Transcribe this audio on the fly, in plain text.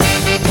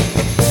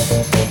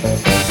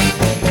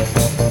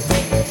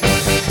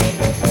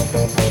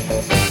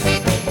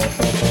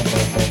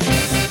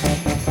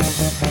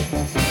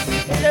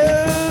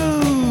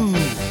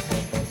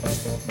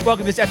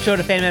welcome to this episode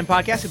of Fan Man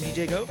Podcast with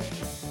DJ Go.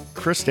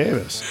 Chris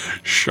Davis.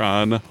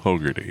 Sean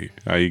Hogarty.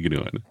 How you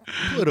doing?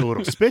 Put a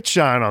little spit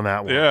shine on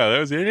that one. Yeah, that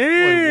was it.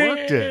 Boy,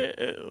 worked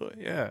it.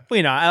 Yeah.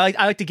 Well, I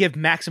like to give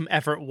maximum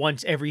effort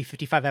once every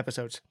 55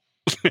 episodes.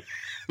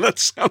 That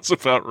sounds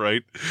about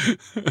right.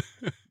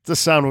 It's the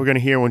sound we're going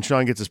to hear when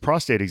Sean gets his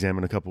prostate exam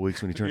in a couple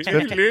weeks when he turns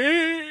 50.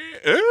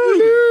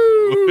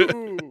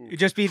 It'd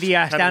just be the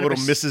Kind of sound a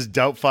little of Mrs.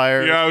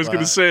 Doubtfire. Yeah, I was going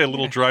to say a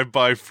little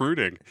drive-by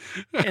fruiting.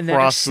 and then a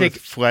Crossed with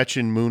Fletch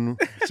and Moon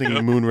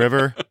singing Moon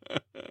River.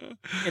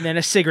 and then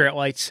a cigarette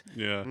lights.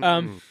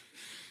 Yeah.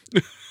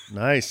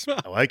 Nice.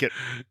 I like it.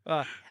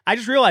 I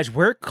just realized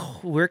we're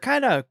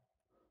kind of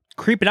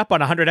creeping up on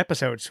 100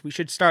 episodes. We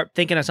should start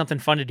thinking of something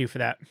fun to do for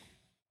that.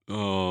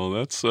 Oh,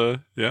 that's,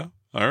 yeah.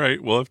 All right.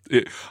 Well,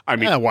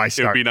 why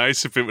start? It'd be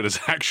nice if it was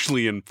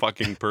actually in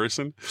fucking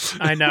person.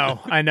 I know.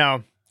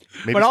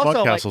 Maybe But also,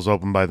 Smut Castle's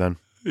open by then.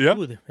 Yeah.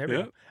 Ooh, there we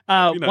Yeah. go.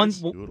 That'd be nice.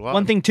 Do it live.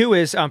 One thing too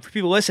is for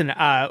people listening,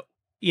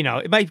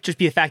 it might just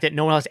be the fact that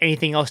no one has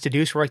anything else to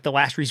do, so we're like the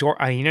last resort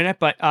on the internet.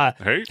 But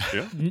Hey,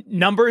 yeah.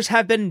 numbers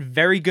have been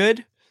very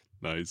good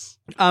Nice.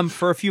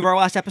 for a few of our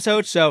last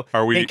episodes. So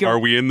Are we thank you. are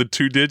we in the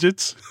 2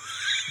 digits?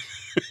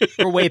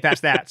 We're way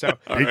past that. So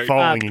All Big right.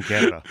 following in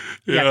Canada.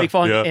 yeah, big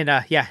fun yeah. in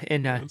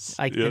Yes,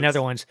 like yes. in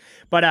other ones.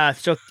 But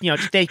just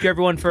thank you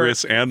everyone for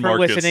Chris and for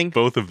Marcus, listening.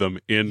 both of them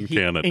in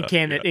Canada.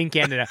 In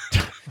Canada,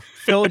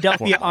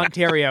 Philadelphia,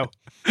 Ontario.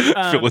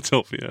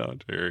 Philadelphia,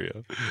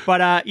 Ontario.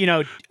 But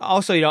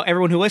also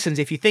everyone who listens,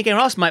 if you think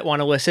anyone else might want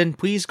to listen,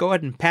 please go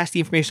ahead and pass the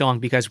information along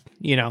because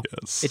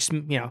Yes. it's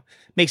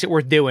makes it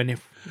worth doing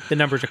if the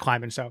numbers are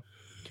climbing. So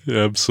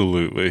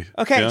Absolutely.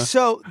 okay, Yeah.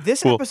 so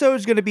this Well, episode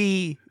is going to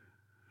be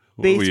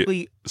What are we,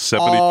 basically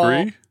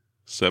 73?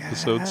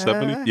 Episode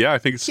 70? Yeah, I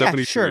think it's Yeah,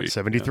 73. sure.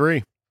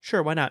 73.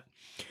 sure, why not?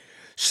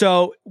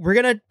 So we're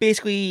gonna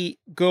basically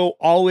go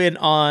all in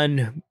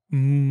on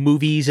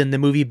movies and the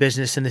movie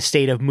business and the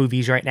state of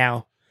movies right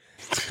now,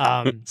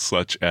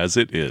 Such as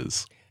it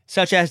is.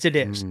 such as it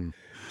is. Mm.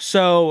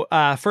 So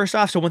first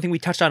off, one thing we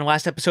touched on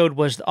last episode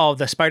was all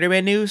the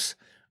Spider-Man news.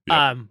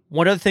 Yep.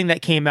 One other thing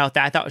that came out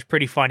that I thought was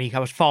pretty funny, I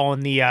was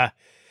following the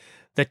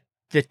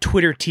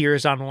Twitter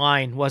tiers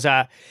online, was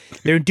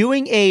they're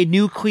doing a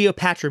new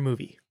Cleopatra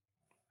movie.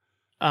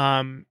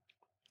 And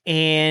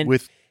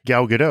With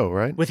Gal Gadot,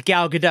 right? with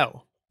Gal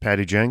Gadot.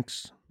 Patty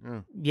Jenks.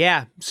 Yeah.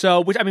 Yeah.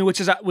 So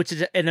which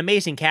is an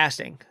amazing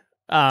casting.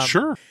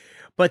 Sure.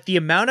 But the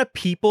amount of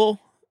people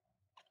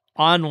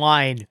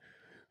online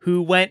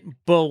who went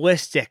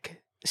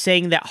ballistic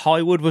saying that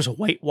Hollywood was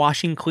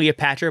whitewashing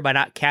Cleopatra by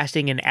not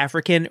casting an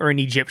African or an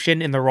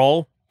Egyptian in the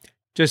role,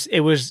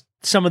 it was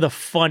some of the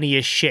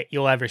funniest shit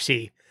you'll ever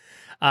see.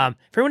 If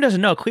everyone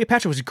doesn't know,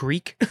 Cleopatra was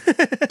Greek.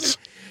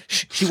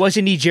 She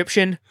wasn't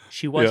Egyptian.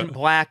 She wasn't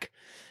black.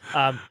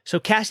 So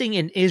casting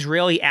an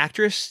Israeli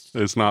actress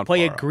It's not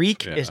play a far off.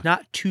 Greek Yeah. is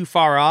not too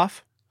far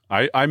off.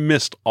 I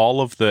missed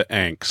all of the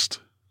angst.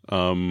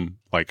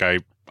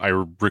 I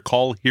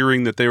recall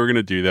hearing that they were going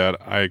to do that.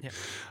 I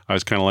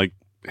was kind of like,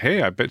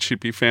 hey, I bet she'd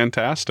be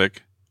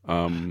fantastic.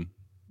 But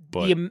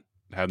The,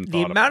 hadn't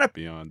the thought amount about of it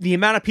beyond. the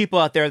amount of people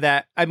out there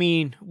that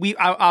we've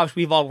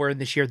all learned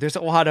this year. There's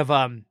a lot of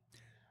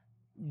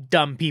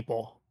dumb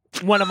people.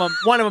 One of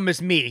them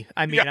is me.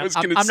 I mean, Yeah, I was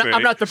gonna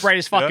I'm not the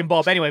brightest fucking Yeah.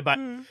 bulb anyway, but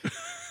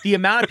the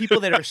amount of people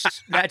that are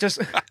that just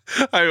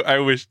I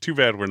wish. Too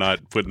bad we're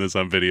not putting this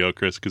on video,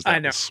 Chris, because I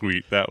that know. was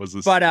sweet. That was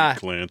a But,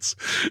 sweet glance.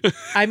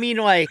 I mean,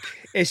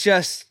 it's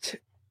just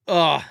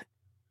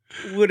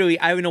literally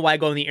I don't even know why I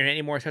go on the internet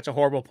anymore. It's such a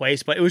horrible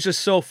place, but it was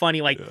just so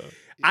funny.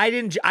 I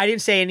didn't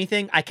say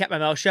anything. I kept my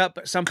mouth shut,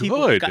 but some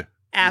people Good. got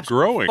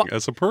absolutely Growing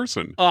as a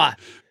person.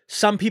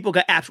 some people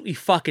got absolutely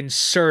fucking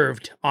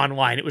served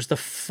online. It was the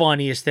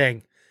funniest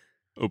thing.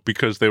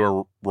 Because they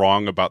were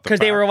wrong about the Because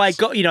they were facts.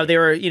 they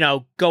were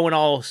going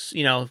all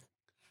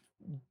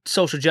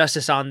social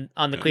justice on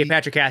the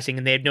Cleopatra casting,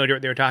 and they had no idea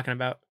what they were talking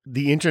about.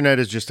 The internet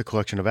is just a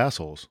collection of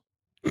assholes.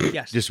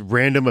 Yes, Just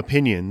random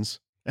opinions.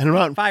 And I'm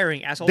not,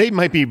 firing assholes. they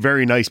might be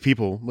very nice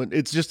people, but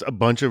it's just a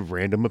bunch of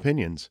random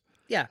opinions.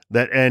 Yeah.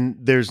 And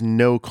there's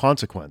no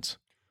consequence.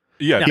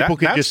 Yeah, People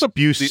can that's just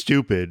spew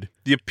stupid.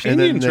 the and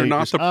then opinions are they not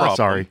just, the problem.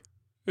 Sorry.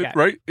 Yeah.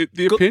 Right?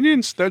 The Go-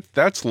 opinions,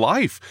 that's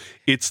life.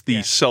 It's the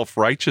Yeah.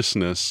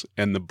 self-righteousness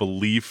and the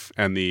belief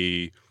and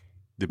the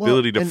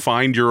ability to and-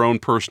 find your own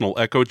personal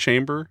echo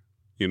chamber,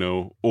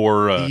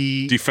 or a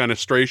The-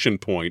 defenestration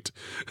point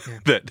Yeah.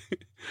 that,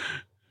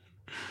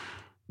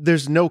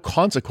 There's no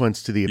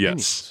consequence to the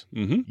opinions.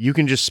 yes. Mm-hmm. You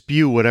can just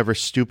spew whatever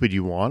stupid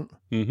you want,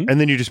 Mm-hmm.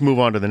 and then you just move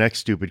on to the next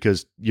stupid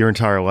because your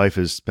entire life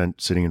is spent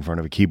sitting in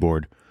front of a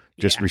keyboard,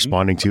 just Yeah.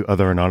 responding to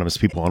other anonymous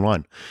people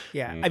online.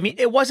 Yeah, I mean,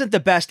 it wasn't the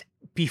best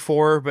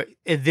before, but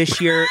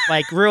this year,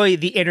 really,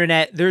 the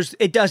internet,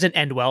 it doesn't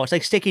end well. It's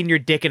like sticking your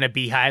dick in a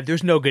beehive.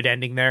 There's no good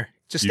ending there.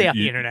 Just stay off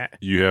the internet.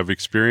 You have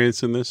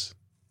experience in this?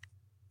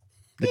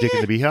 The dick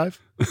in the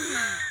beehive?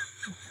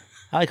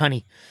 I like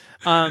honey.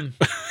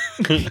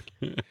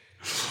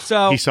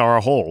 So He saw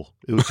a hole.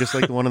 It was just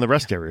like the one in the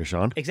rest area,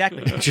 Sean.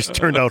 exactly. It just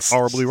turned out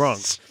horribly wrong.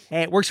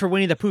 Hey, it works for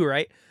Winnie the Pooh,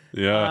 right?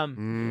 Yeah.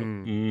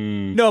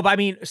 No, but I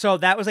mean, so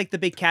that was like the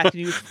big cat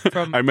news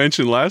from. I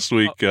mentioned last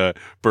week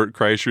Bert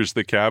Kreischer's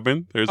The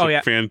Cabin. There's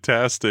a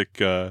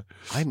fantastic. I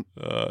you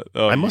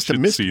must have should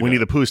missed see Winnie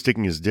that. the Pooh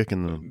sticking his dick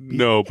in the.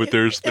 No, but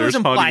there's It was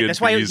honey implied. and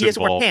That's why he bees has to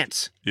wear involved.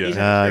 pants. Yeah. He has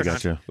a I shirt on.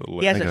 gotcha.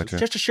 He has I gotcha.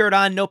 just a shirt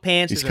on, no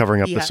pants. He's There's a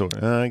covering up the beehive.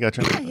 sword. I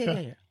gotcha.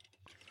 Yeah.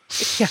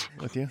 Yeah.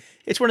 With you.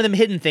 It's one of them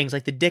hidden things,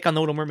 like the dick on the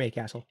Little Mermaid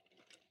castle.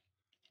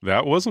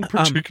 That wasn't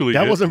particularly.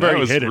 that wasn't very That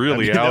was hidden. really I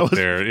mean, that out was-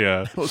 there.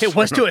 Yeah. It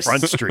was to a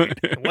Front Street.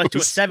 It was to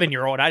a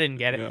 7-year-old. I didn't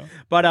get it, Yeah.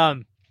 but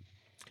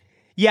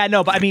yeah,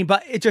 no, but I mean,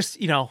 but it just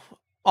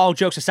all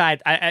jokes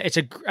aside, it's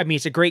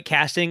a great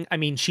casting. I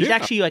mean, she's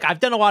actually like I've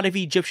done a lot of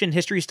Egyptian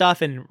history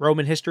stuff and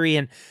Roman history,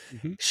 and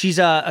she's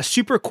a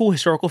super cool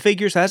historical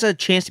figure. So that's a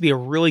chance to be a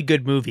really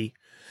good movie.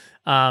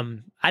 I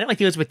didn't like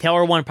the Elizabeth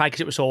Taylor one probably because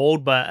it was so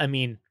old, but I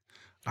mean,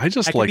 I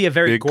just that could like be a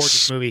very big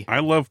gorgeous movie. I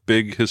love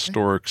big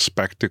historic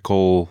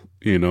spectacle,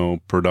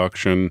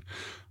 production.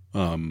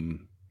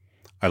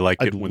 I like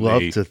I'd it when love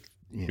they. to.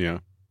 Yeah.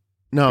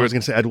 No, I Good. was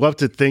gonna say I'd love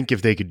to think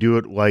if they could do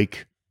it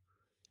like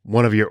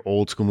one of your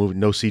old school movies,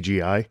 no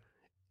CGI.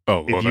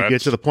 Oh, If you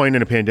get to the point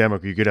in a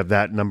pandemic where you could have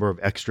that number of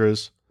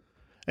extras.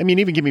 I mean,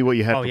 even give me what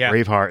you had Oh, for yeah.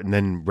 Braveheart and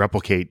then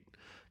replicate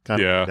kind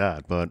of Yeah. like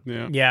that. But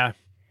Yeah. Yeah,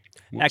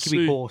 We'll that could be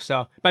see. cool.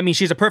 So, but I mean,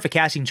 she's a perfect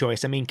casting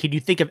choice. I mean, can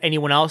you think of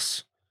anyone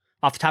else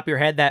off the top of your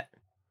head that?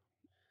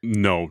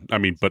 No, I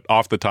mean, but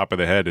off the top of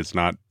the head, it's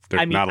not.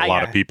 There's I mean, not a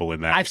lot of people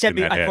in that. I've said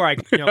in that before,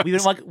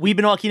 head. we've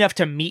been lucky enough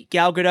to meet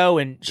Gal Gadot,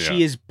 and she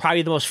Yeah. is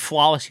probably the most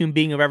flawless human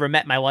being I've ever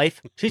met in my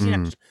life. She's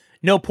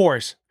no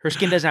pores. Her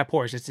skin doesn't have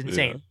pores. It's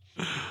insane.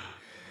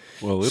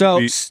 Well, So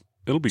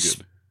it'll be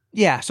good.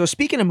 yeah. So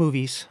speaking of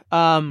movies,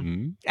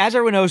 Mhm. as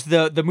everyone knows,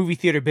 the movie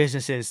theater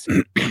business is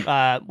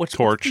what's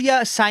Torched.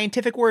 the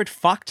scientific word?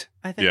 Fucked.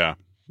 I think. Yeah.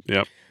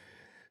 Yep.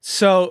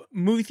 So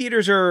movie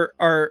theaters are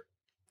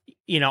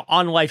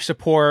on life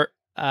support.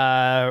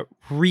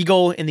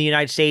 Regal in the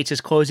United States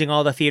is closing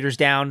all the theaters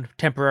down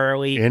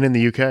temporarily. and in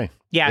the UK,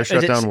 Yeah, they're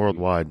shut down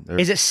worldwide.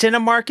 Is it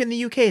Cinemark in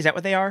the UK? Is that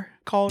what they are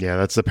called? Yeah,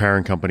 that's the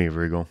parent company of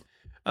Regal.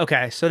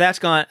 Okay, so that's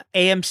gone.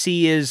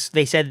 AMC is.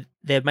 They said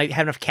they might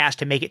have enough cash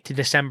to make it to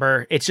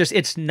December.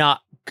 It's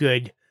not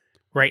good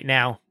right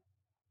now.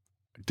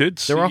 Did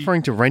see, They're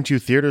offering to rent you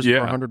theaters Yeah.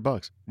 for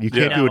 $100. You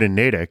can't Yeah. do it in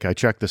Natick. I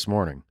checked this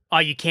morning. Oh,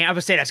 you can't. I was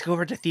gonna say let's go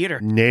over to theater.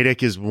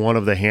 Natick is one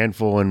of the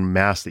handful in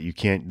Mass that you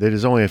can't.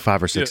 There's only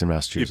 5 or 6 in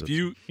Massachusetts.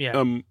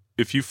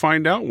 if you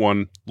find out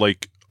one,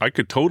 like I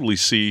could totally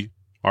see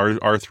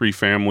our three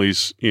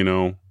families,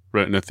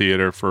 renting a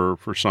theater for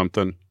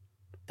something.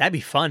 That'd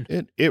be fun.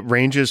 It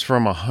ranges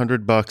from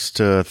 $100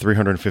 to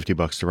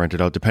 $350 to rent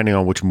it out, depending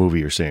on which movie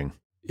you're seeing.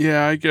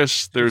 Yeah, I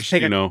guess there's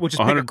pick a- we'll just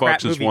pick a $100 crap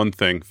is movie. one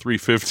thing.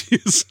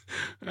 $350 is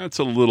that's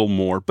a little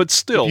more, but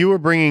still. If you were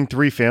bringing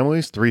 3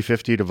 families,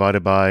 $350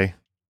 divided by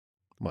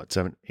what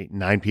 7, 8,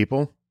 9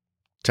 people,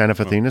 10 if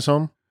Athena's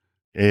home,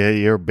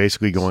 you're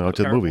basically going out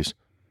to the terrible. movies.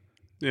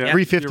 yeah,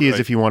 $350 you're is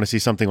if you want to see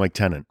something like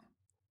Tenet.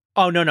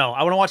 Oh no,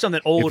 I want to watch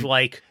something old If-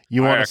 like.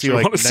 You I want to see actually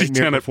like wanna see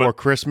Nightmare Tenet, Before but-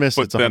 Christmas.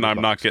 But it's then I'm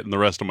 $100. not getting the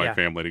rest of my Yeah.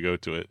 family to go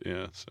to it.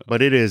 Yeah. So.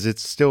 But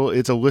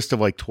it's a list of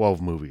like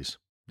 12 movies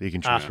that you can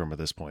choose Ah. from at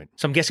this point.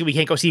 So I'm guessing we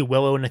can't go see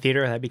Willow in the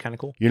theater. That'd be kind of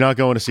cool. You're not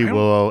going to see I don't-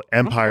 Willow. I've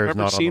Empire's never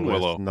not on the seen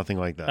list. Willow. Nothing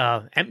like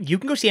that. And you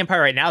can go see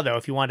Empire right now though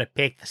if you want to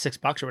pay the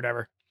 $6 or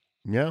whatever.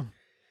 Yeah.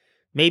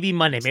 Maybe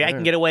Monday. Maybe I can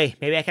there. get away.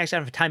 Maybe I can actually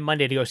have time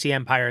Monday to go see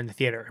Empire in the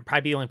theater. I'm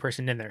probably the only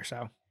person in there.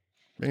 So,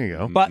 There you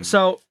go. but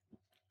so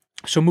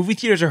movie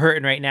theaters are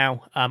hurting right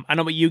now. I don't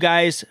know about you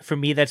guys. For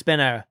me, that's been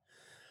a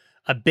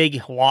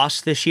big loss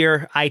this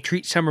year. I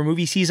treat summer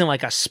movie season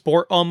like a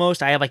sport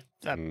almost. I have like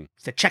the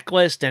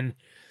checklist, and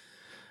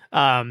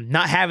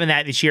not having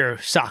that this year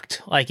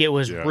sucked. Like it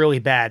was Yeah. really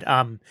bad.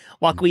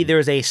 Luckily, there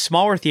was a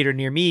smaller theater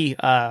near me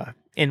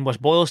in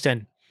West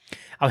Boylston.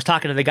 I was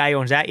talking to the guy who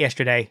owns that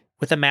yesterday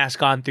with a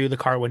mask on through the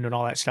car window and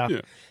all that stuff.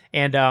 Yeah.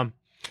 And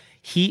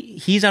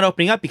he's not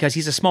opening up because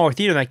he's a smaller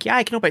theater. Like, yeah,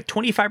 I can open at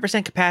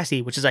 25%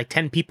 capacity, which is like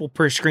 10 people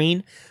per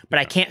screen, but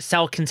I can't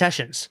sell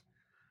concessions.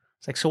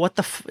 It's like, so what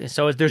the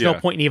so there's no Yeah.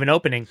 point in even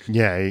opening.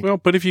 Yeah. Well,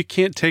 but if you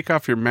can't take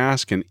off your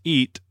mask and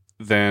eat,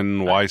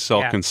 then why sell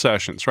yeah.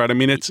 concessions, right? I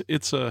mean, it's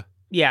a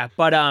Yeah,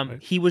 but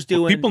he was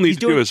doing what people need he's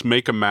to doing, do is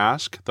make a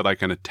mask that I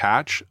can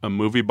attach a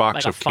movie box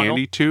Like a of funnel?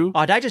 candy to,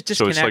 Oh, did I just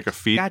so disconnect? it's like a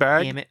feed God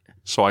bag? damn it.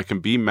 so I can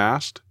be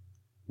masked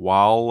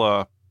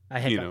while I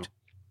hiccuped.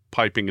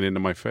 piping it into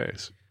my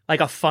face.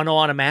 Like a funnel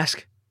on a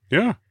mask.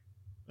 Yeah.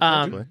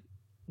 Essentially.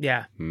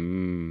 Yeah.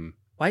 Mm.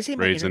 Why is he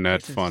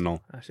Raisinette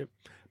funnel.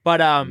 But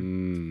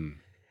Mm.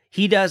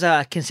 he does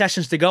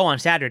concessions to go on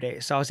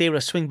Saturdays, so I was able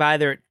to swing by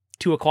there at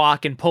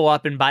 2:00 and pull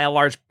up and buy a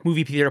large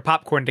movie theater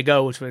popcorn to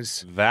go, which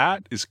was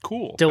That is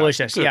cool. delicious.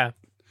 That's good. Yeah,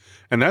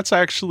 And that's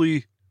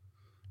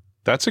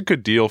a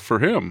good deal for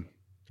him,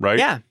 right?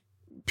 yeah,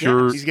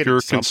 Pure He's getting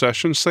pure some-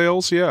 concession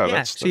sales. Yeah. yeah.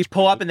 That's, So you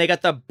pull up and they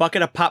got the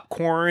bucket of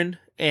popcorn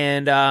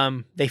and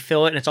they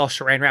fill it and it's all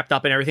saran wrapped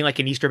up and everything like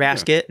an Easter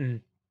basket,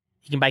 and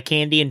you can buy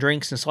candy and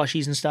drinks and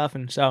slushies and stuff.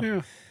 And so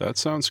Yeah, that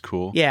sounds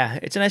cool. yeah,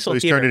 it's a nice So little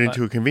he's theater. turned it but-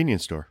 into a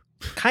convenience store.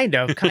 Kind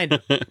of.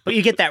 But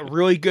you get that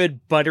really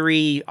good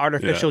buttery,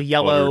 artificial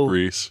yellow,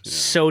 grease. Yeah.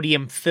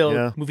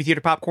 sodium-filled movie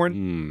theater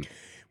popcorn,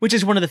 which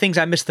is one of the things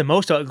I miss the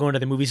most about going to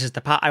the movies is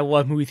I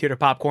love movie theater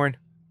popcorn.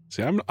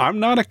 See, I'm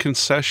not a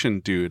concession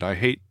dude. I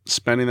hate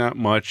spending that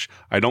much.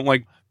 I don't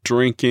like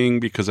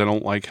drinking because I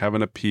don't like having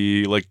to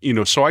pee. Like,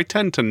 so I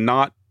tend to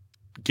not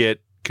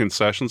get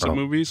concessions at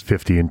movies.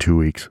 50 in 2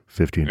 weeks.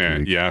 50 in 2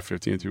 weeks. Yeah,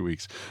 50 in 2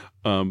 weeks.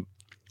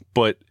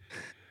 But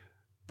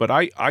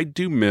I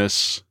do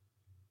miss,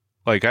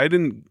 like, I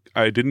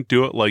didn't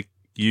do it like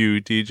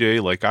you,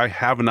 DJ. Like, I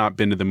have not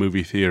been to the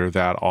movie theater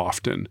that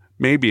often.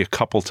 Maybe a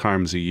couple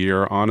times a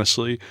year,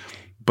 honestly.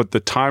 But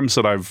the times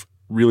that I've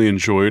really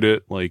enjoyed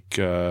it, like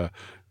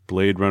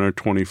Blade Runner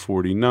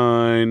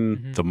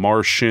 2049, The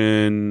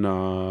Martian,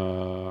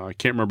 I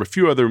can't remember,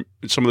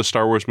 some of the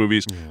Star Wars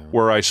movies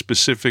where I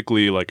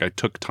specifically, like, I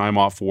took time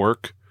off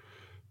work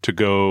to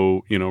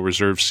go,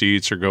 reserve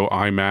seats or go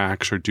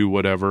IMAX or do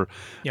whatever.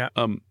 Yeah.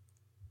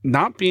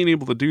 Not being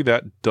able to do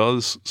that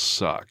does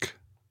suck.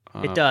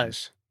 It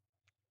does.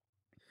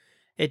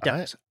 It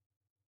does.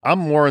 I'm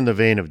more in the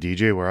vein of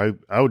DJ where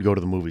I would go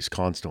to the movies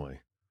constantly.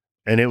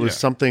 And it was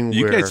something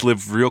you where... You guys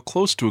live real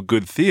close to a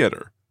good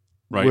theater,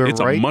 right? We're It's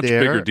a right much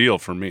there, bigger deal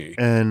for me.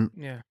 And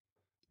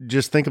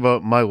just think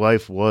about my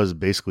life was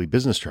basically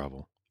business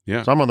travel.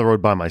 Yeah. So I'm on the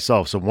road by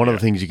myself. So one of the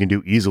things you can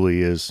do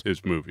easily is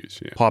movies.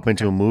 Yeah. Pop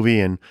into a movie,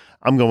 and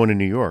I'm going to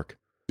New York.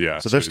 Yeah.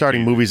 So they're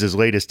starting movies as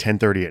late as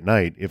 10:30 at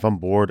night. If I'm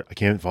bored, I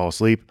can't fall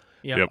asleep.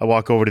 Yep. I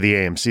walk over to the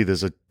AMC.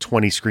 There's a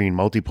 20-screen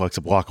multiplex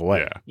a block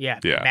away. Yeah.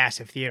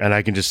 Massive theater. And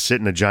I can just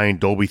sit in a giant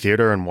Dolby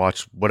theater and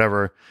watch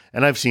whatever.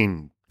 And I've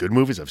seen good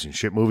movies. I've seen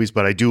shit movies,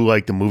 but I do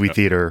like the movie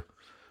theater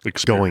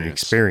going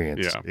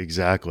experience. Yeah.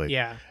 Exactly.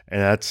 Yeah.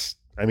 And it's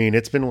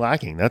been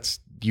lacking. There's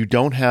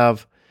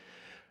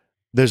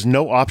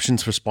no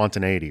options for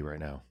spontaneity right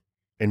now.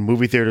 And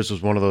movie theaters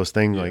was one of those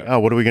things like,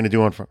 what are we going to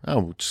do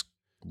just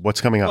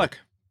what's coming up? Look.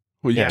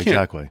 Well,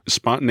 exactly.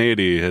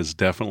 Spontaneity has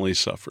definitely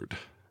suffered.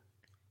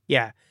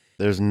 Yeah.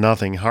 There's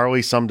nothing.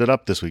 Harley summed it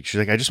up this week. She's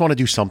like, I just want to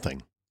do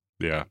something.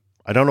 Yeah.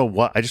 I don't know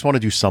what. I just want to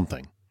do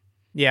something.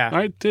 Yeah.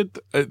 I did.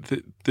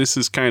 This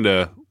is kind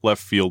of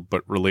left field,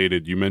 but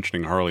related. You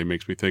mentioning Harley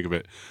makes me think of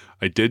it.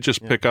 I did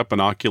just pick up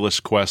an Oculus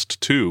Quest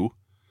 2,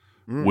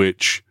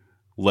 which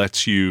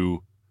lets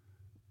you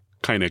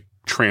kind of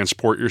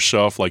transport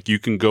yourself. Like you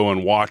can go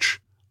and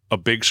watch a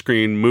big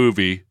screen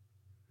movie,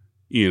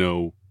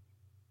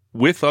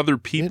 with other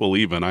people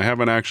even. I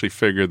haven't actually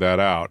figured that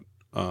out.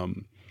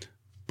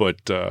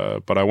 But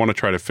I want to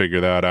try to figure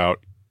that out.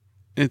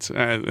 It's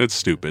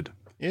stupid.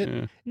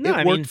 It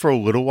worked for a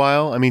little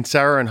while. I mean,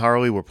 Sarah and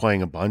Harley were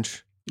playing a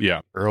bunch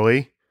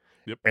early.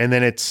 Yep. And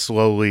then it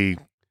slowly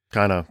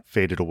kind of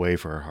faded away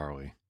for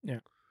Harley. Yeah.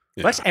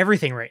 That's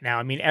everything right now.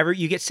 I mean,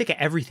 you get sick of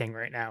everything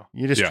right now.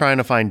 You're just trying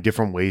to find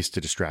different ways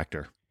to distract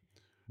her.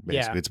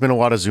 Basically. Yeah. It's been a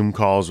lot of Zoom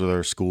calls with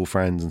her school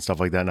friends and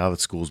stuff like that now that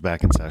school's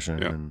back in session.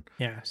 Yeah. And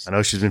yes. I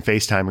know she's been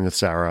FaceTiming with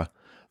Sarah,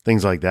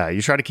 things like that.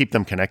 You try to keep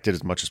them connected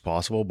as much as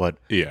possible, but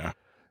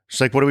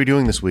she's like, what are we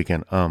doing this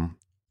weekend?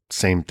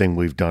 Same thing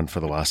we've done for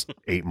the last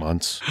 8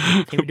 months.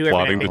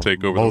 Plotting to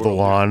take over the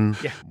lawn,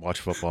 watch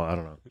football. I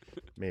don't know.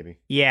 Maybe.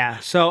 Yeah.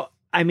 So,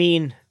 I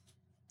mean,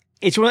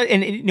 it's really,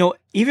 and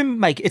even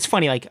like, it's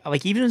funny,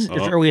 like even as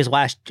early as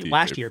last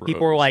year,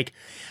 people were like,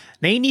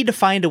 they need to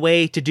find a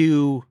way to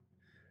do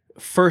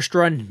first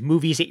run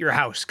movies at your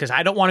house because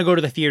I don't want to go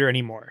to the theater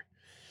anymore.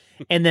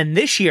 And then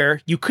this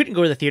year, you couldn't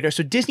go to the theater,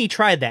 so Disney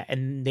tried that,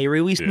 and they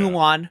released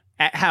Mulan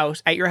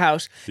at your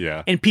house.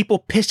 Yeah. And people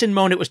pissed and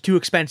moaned it was too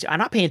expensive. I'm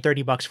not paying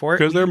 $30 for it.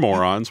 Because they're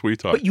morons.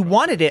 But you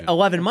wanted it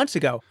 11 months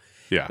ago.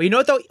 Yeah. But you know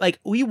what, though? Like,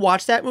 we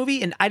watched that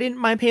movie, and I didn't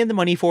mind paying the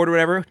money for it or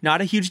whatever.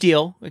 Not a huge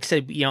deal. Like I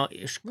said,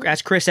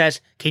 as Chris says,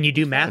 can you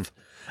do math?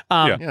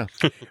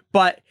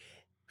 But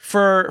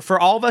for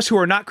all of us who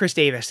are not Chris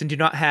Davis and do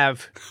not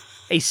have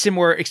a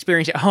similar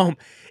experience at home,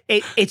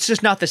 it's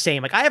just not the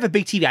same. Like, I have a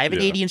big TV. I have an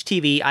 80-inch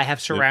TV. I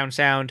have surround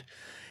sound.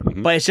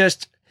 But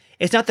it's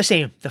not the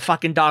same. The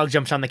fucking dog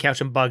jumps on the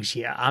couch and bugs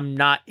you. I'm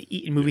not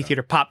eating movie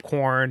theater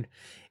popcorn.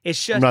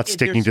 It's just... I'm not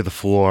sticking to the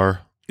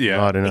floor. Yeah.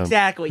 Not in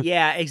exactly.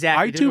 Yeah,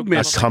 exactly. I do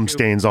miss... cum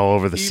stains all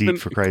over the seat,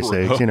 for Christ's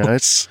sake.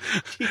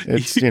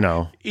 It's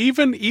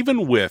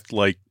Even with,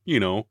 like,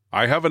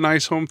 I have a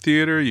nice home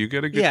theater. You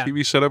get a good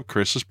TV setup.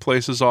 Chris's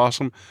place is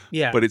awesome.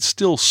 Yeah. But it's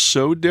still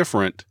so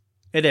different.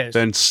 It is.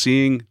 Than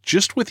seeing,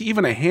 just with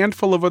even a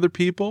handful of other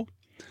people,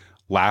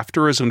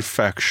 laughter is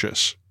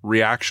infectious.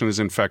 Reaction is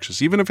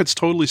infectious. Even if it's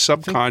totally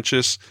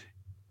subconscious,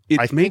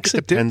 it makes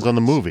a difference. Depends on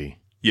the movie.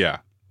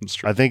 Yeah, that's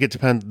true. I think it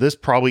depends. There's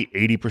probably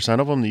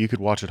 80% of them that you could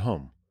watch at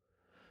home.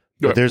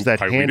 But there's that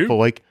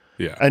handful,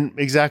 and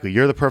exactly,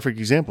 you're the perfect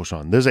example,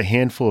 Sean. There's a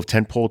handful of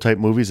tentpole type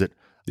movies that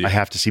I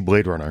have to see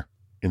Blade Runner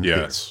in the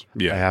theater.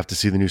 Yeah. I have to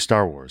see the new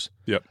Star Wars.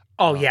 Yep.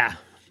 Oh, yeah.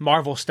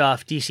 Marvel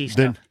stuff, DC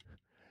stuff.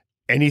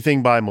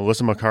 Anything by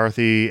Melissa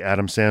McCarthy,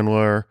 Adam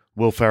Sandler,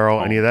 Will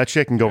Ferrell, any of that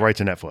shit can go right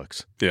to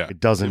Netflix. Yeah. It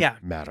doesn't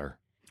matter.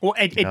 Well,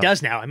 it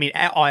does now. I mean,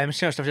 all Adam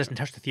Sandler stuff doesn't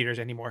touch the theaters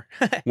anymore.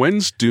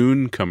 When's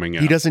Dune coming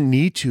out? He doesn't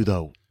need to,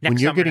 though.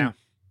 Next summer now.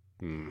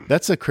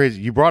 That's a crazy.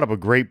 You brought up a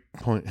great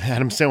point.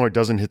 Adam Sandler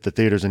doesn't hit the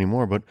theaters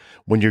anymore, but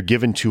when you're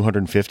given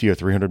 250 or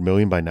 300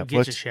 million by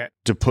Netflix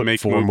to put make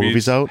 4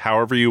 movies out,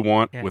 however you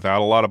want,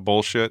 without a lot of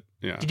bullshit.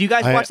 Yeah. Did you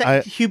guys watch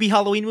that Hubie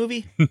Halloween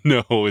movie?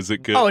 No, is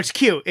it good? Oh, it's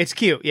cute. It's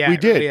cute. Yeah, we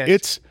did. Really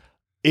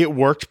it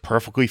worked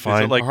perfectly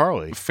fine like for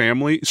Harley.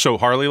 Family. So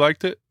Harley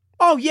liked it.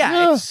 Oh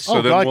yeah.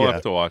 So then we'll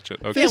have to watch it.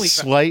 Okay.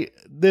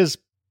 There's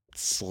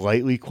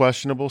slightly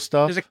questionable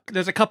stuff.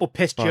 There's a couple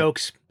piss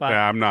jokes, but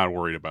I'm not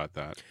worried about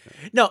that.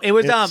 No, it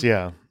was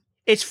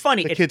It's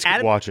funny. The kids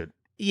could watch it.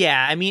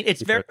 Yeah, I mean,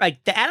 it's very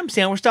like the Adam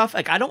Sandler stuff.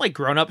 Like, I don't like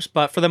grown-ups,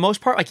 but for the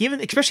most part, like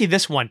even especially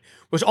this one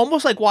was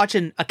almost like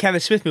watching a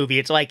Kevin Smith movie.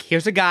 It's like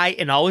here's a guy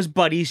and all his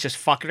buddies just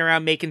fucking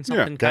around making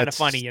something kind of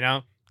funny, you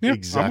know? Yeah,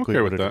 exactly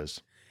what it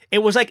is. It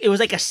was like a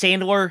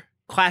Sandler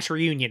class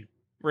reunion.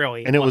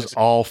 Really, and it was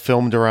all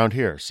filmed around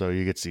here, so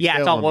you get to see.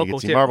 It's all local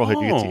too.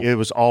 Marblehead. It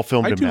was all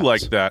filmed. I do like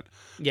that.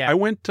 Yeah, I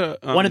went to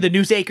one of the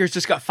newsacres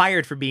just got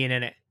fired for being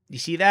in it. You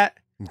see that?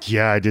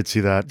 Yeah, I did see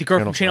that. The girl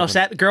from Channel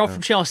 7. The girl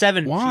from Channel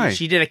 7. Why?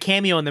 She did a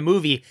cameo in the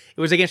movie.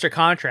 It was against her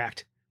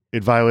contract.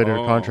 It violated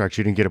her contract.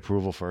 She didn't get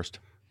approval first.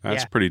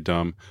 That's pretty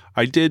dumb.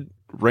 I did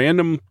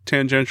random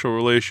tangential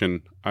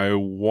relation. I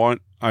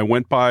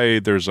went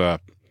by.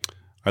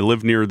 I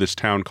live near this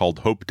town called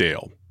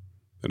Hopedale.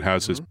 It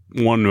has this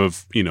one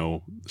of,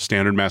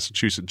 standard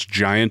Massachusetts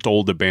giant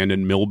old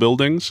abandoned mill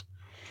buildings.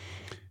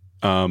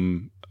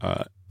 The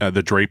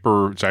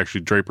Draper, it's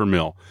actually Draper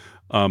Mill,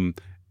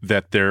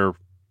 that they're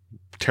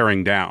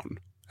tearing down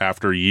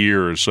after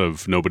years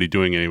of nobody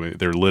doing anything.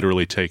 They're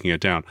literally taking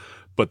it down.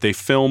 But they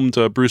filmed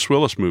a Bruce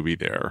Willis movie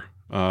there,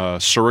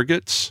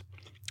 Surrogates.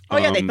 Oh,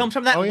 yeah, they filmed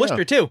some of that in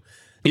Worcester, too.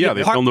 Yeah,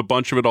 they filmed a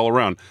bunch of it all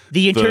around.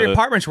 The interior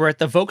apartments were at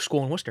the Volk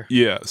School in Worcester.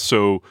 Yeah,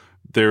 so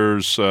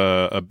there's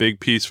a big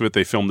piece of it.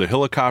 They filmed a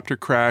helicopter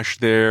crash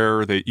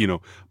there. They,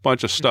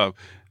 bunch of stuff.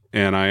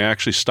 And I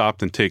actually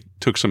stopped and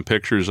took some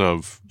pictures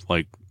of,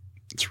 like,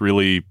 it's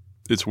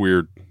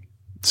weird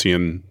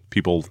seeing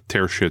people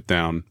tear shit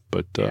down.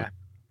 But yeah.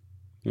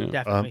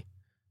 Definitely.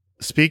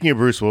 Speaking of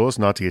Bruce Willis,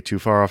 not to get too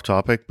far off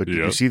topic, but did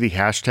you see the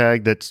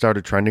hashtag that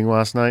started trending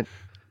last night?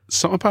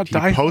 Something about Die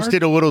Hard? He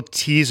posted a little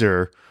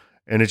teaser,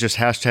 and it's just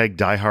hashtag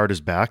Die Hard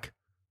is back.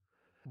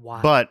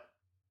 Wow. But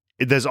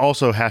there's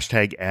also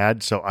hashtag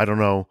ad, so I don't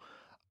know.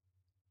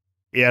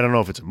 Yeah, I don't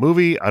know if it's a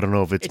movie. I don't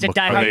know if it's a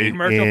Die Hard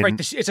commercial.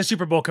 It's a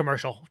Super Bowl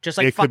commercial. Just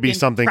like it could be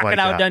something like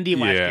that. Dundee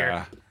last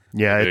year.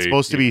 Yeah, it's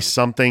supposed to be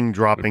something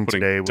dropping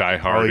today. Die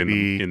Hard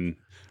in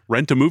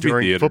rent a movie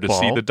theater to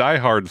see the Die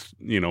Hard,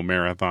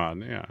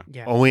 marathon.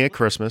 Yeah. Only at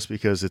Christmas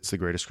because it's the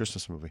greatest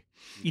Christmas movie.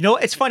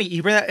 It's funny.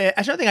 You bring that.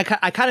 That's another thing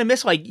I kind of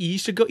miss. Like you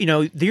used to go.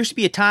 There used to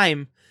be a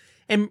time,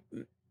 and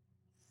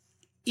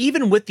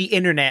even with the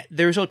internet,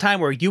 there was a time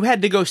where you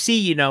had to go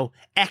see,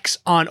 X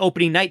on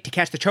opening night to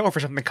catch the trailer for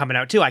something coming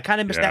out too. I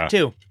kind of miss that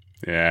too.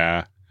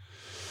 Yeah.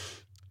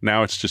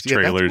 Now it's just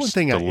trailers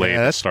delayed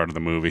at the start of the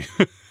movie.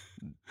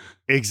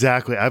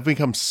 Exactly. I've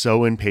become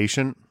so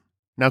impatient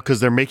now because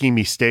they're making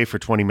me stay for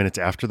 20 minutes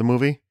after the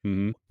movie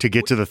to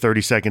get to the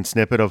 30-second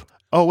snippet of,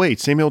 oh, wait,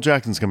 Samuel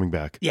Jackson's coming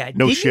back. Yeah.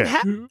 No shit.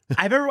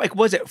 I remember,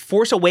 was it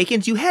Force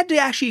Awakens? You had to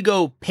actually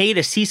go pay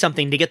to see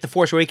something to get the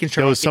Force Awakens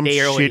trailer. It was some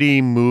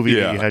shitty movie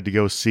that you had to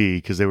go see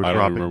because they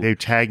were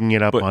tagging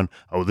it up on,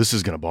 this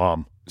is going to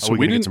bomb. So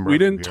we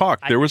didn't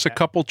talk. There was a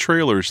couple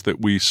trailers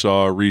that we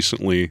saw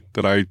recently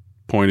that I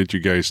pointed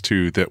you guys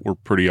to that were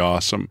pretty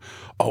awesome.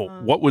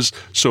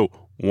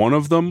 One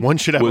of them... One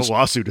should have a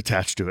lawsuit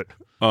attached to it.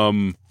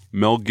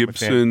 Mel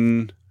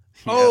Gibson...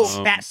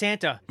 Fat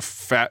Santa.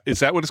 Is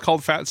that what it's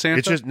called? Fat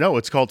Santa?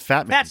 It's called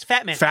Fat Man. That's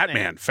Fat Man.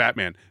 Fat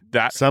Man.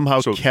 That somehow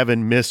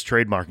Kevin missed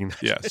trademarking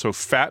that. Yeah, so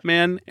Fat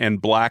Man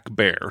and Black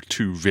Bear,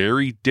 two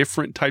very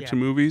different types of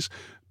movies,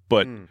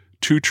 but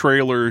two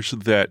trailers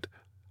that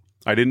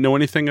I didn't know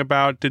anything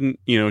about, didn't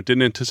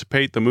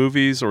anticipate the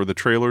movies or the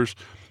trailers.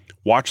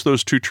 Watch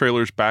those two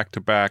trailers back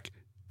to back,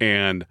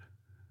 and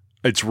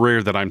it's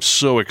rare that I'm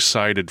so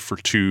excited for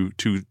two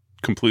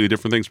completely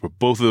different things, but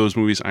both of those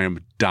movies I am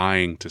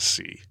dying to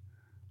see.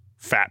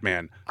 Fat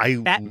Man. I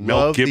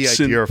love the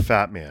idea of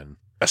Fat Man.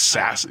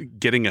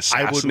 Getting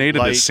assassinated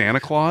as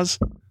Santa Claus?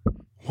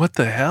 What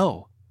the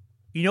hell?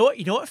 You know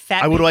what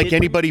Fat Man I would like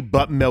anybody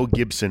but Mel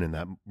Gibson in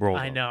that role.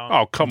 I know.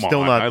 Oh, come on.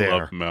 Still not I there.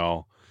 love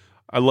Mel.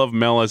 I love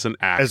Mel as an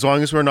actor. As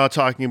long as we're not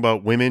talking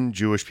about women,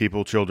 Jewish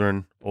people,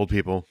 children, old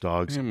people,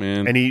 dogs,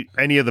 any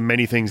of the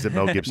many things that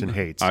Mel Gibson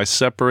hates. I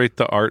separate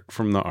the art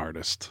from the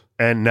artist.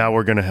 And now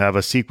we're going to have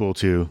a sequel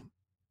to,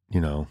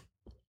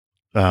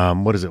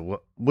 what is it?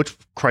 Which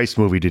Christ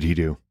movie did he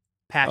do?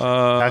 Passion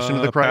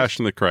of the Christ?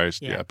 Passion of the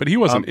Christ, yeah. But he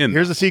wasn't in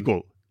Here's the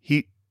sequel.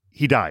 He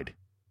died.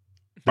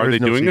 Are they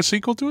doing a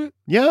sequel to it?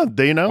 Yeah,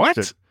 they announced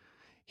it.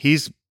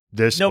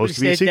 There's supposed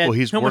to be a sequel.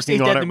 He's working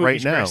on it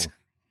right now.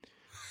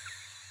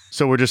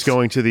 So we're just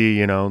going to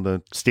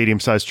the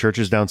stadium-sized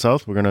churches down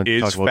south. We're going to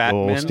talk about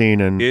Joel Osteen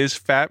and... Is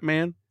Fat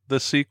Man the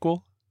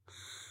sequel?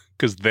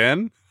 Because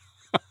then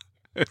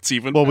it's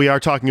even... Well, we are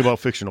talking about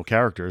fictional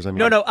characters. I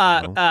mean, no.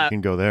 we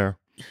can go there.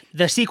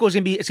 The sequel is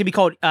going to be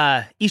called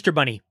Easter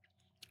Bunny.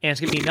 and it's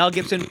going to be Mel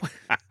Gibson.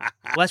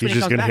 He's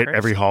just going to hit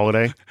every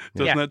holiday.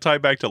 Doesn't that tie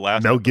back to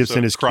last Mel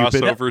Gibson is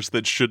crossovers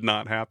that should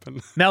not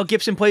happen? Mel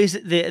Gibson plays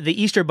the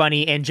Easter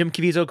Bunny, and Jim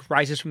Caviezel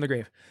rises from the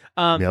grave.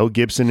 Mel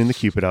Gibson in the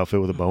Cupid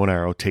outfit with a bow and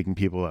arrow, taking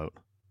people out.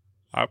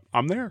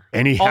 I'm there.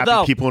 Any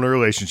happy people in a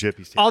relationship.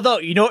 Although,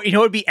 you know what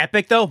would be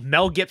epic, though?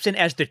 Mel Gibson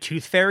as the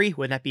Tooth Fairy.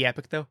 Wouldn't that be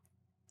epic, though?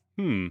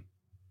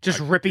 Just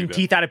ripping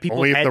teeth out of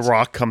people's heads. Only if The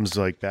Rock comes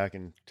back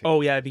and...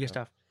 Oh, yeah, that'd be good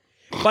stuff.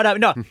 But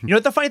no, you know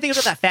what the funny thing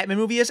about that Fat Man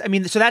movie is? I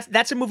mean, so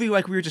that's a movie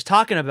like we were just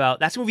talking about.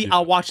 That's a movie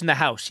I'll watch in the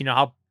house. You know,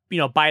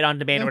 I'll buy it on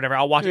demand or whatever.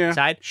 I'll watch it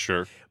inside.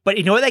 Sure. But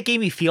you know what that gave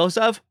me feels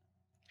of?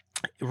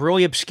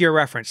 Really obscure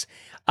reference.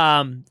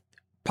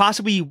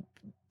 Possibly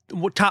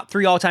top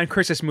 3 all-time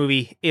Christmas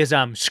movie is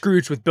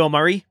Scrooge with Bill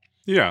Murray.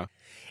 Yeah.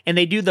 And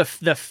they do the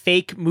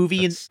fake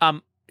movie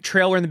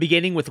trailer in the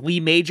beginning with Lee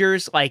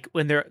Majors, like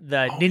when the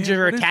ninjas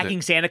are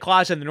attacking Santa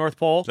Claus in the North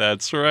Pole.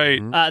 That's right.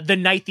 The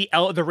night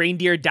the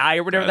reindeer die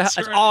or whatever. That's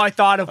all I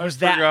thought of was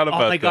that. Oh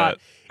my God.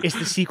 It's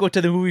the sequel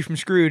to the movie from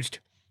Scrooged.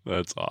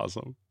 That's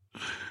awesome.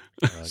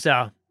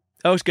 So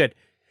that was good.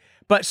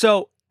 But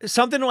so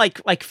something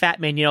like Fat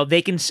Man, you know,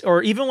 they can,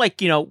 or even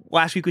like, you know,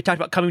 last week we talked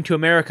about Coming to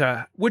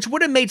America, which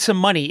would have made some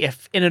money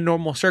if in a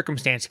normal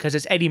circumstance, because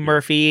it's Eddie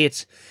Murphy.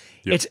 It's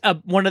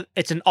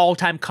an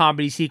all-time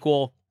comedy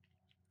sequel.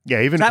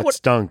 Yeah, even if it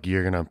stunk,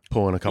 you're gonna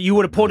pull in a couple. You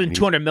would have pulled in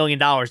 $200 million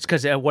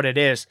because of what it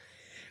is.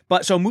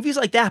 But so movies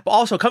like that, but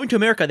also Coming to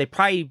America, they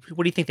probably,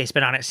 what do you think they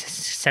spent on it?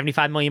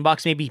 $75 million,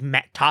 maybe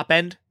top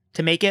end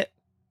to make it.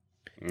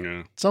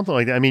 Yeah, something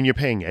like that. I mean, you're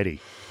paying Eddie.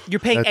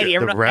 You're paying Eddie.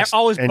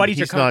 All his buddies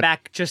are coming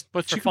back just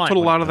but for you fun. Can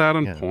put a lot of that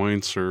on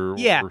points or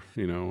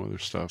you know, other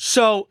stuff.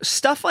 So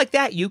stuff like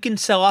that you can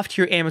sell off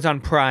to your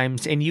Amazon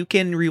Primes and you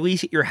can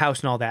release at your house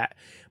and all that.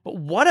 But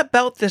what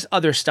about this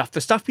other stuff? The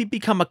stuff we've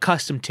become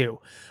accustomed to.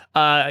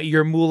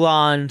 Your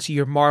Mulans,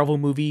 your Marvel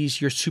movies,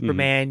 your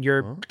Superman,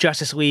 your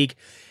Justice League.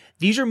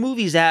 These are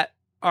movies that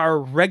are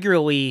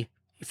regularly,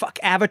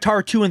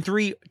 Avatar 2 and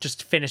 3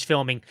 just finished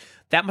filming.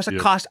 That must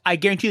have cost, I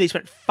guarantee they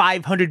spent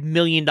 $500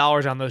 million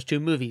on those 2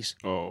 movies.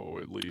 Oh,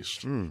 at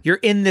least. You're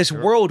in this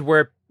world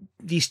where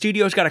these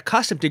studios got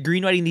accustomed to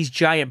greenlighting these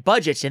giant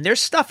budgets, and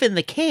there's stuff in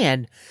the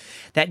can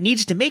that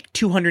needs to make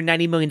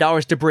 $290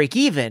 million to break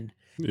even.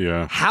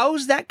 Yeah.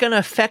 How's that going to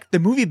affect the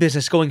movie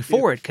business going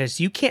forward?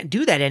 Because you can't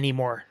do that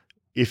anymore.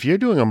 If you're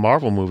doing a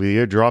Marvel movie,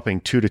 you're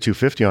dropping $200 to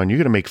 $250 on, you're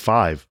going to make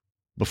 $5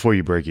 before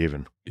you break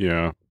even.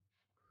 Yeah.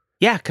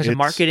 Yeah, because of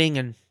marketing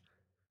and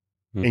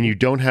you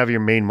don't have your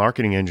main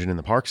marketing engine in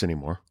the parks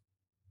anymore.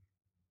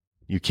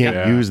 You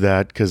can't use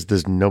that because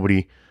there's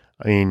nobody.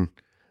 I mean,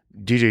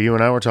 DJ, you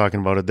and I were talking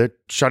about it. They're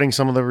shutting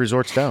some of the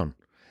resorts down.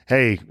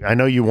 Hey, I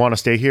know you want to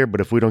stay here,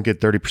 but if we don't get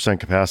 30%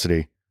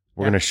 capacity,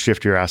 we're going to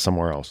shift your ass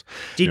somewhere else.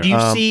 Did you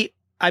see?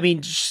 I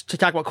mean, just to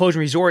talk about closing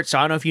resorts, so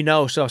I don't know if you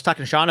know. So I was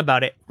talking to Sean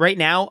about it right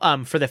now.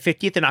 For the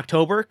 50th in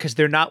October, because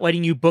they're not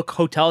letting you book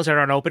hotels that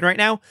aren't open right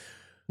now.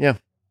 Yeah.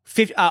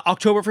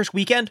 October 1st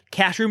weekend,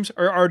 cash rooms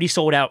are already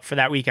sold out for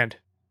that weekend.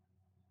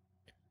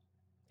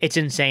 It's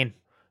insane.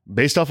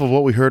 Based off of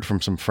what we heard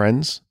from some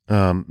friends,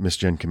 Miss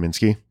Jen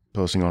Kaminsky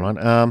posting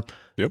online,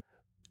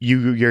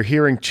 you're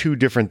hearing 2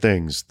 different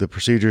things: the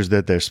procedures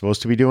that they're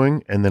supposed to be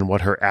doing, and then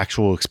what her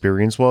actual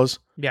experience was.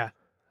 Yeah.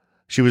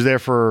 She was there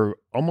for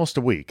almost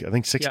a week, I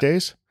think 6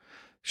 days.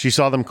 She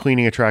saw them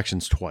cleaning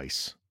attractions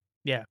twice.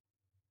 Yeah.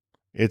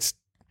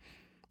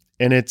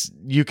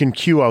 You can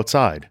queue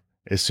outside.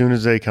 As soon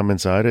as they come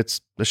inside,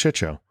 it's a shit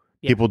show.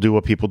 Yeah. People do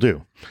what people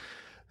do.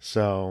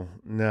 So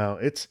no,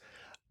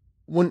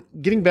 when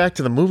getting back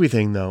to the movie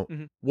thing though,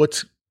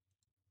 what's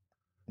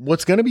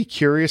going to be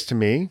curious to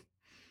me,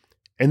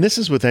 and this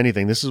is with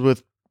anything, this is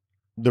with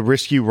the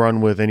risk you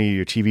run with any of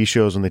your TV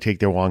shows when they take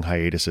their long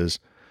hiatuses,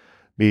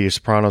 be it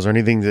Sopranos or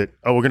anything that,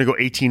 we're going to go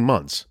 18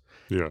 months.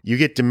 Yeah. You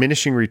get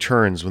diminishing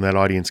returns when that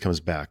audience comes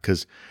back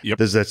because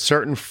there's that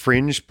certain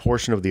fringe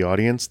portion of the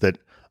audience that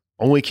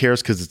only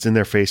cares because it's in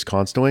their face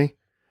constantly.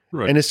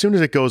 Right. And as soon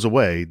as it goes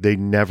away, they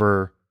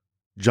never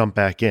jump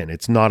back in.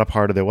 It's not a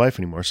part of their life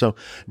anymore. So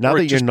now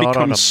that you're not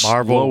on a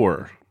Marvel,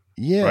 slower,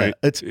 right?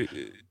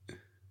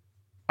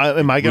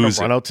 Am I going to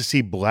run out to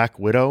see Black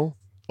Widow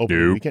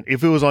opening weekend?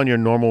 If it was on your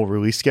normal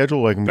release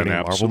schedule, like I'm getting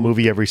a Marvel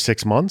movie every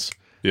 6 months.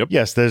 Yep.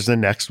 Yes, there's the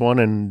next one,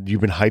 and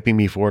you've been hyping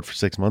me for it for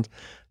 6 months.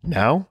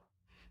 Now,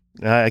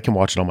 I can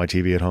watch it on my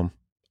TV at home.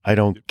 I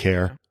don't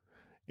care.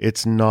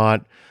 It's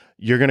not.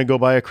 You're going to go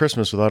buy a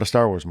Christmas without a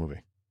Star Wars movie.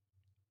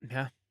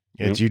 Yeah.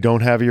 You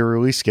don't have your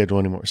release schedule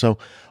anymore. So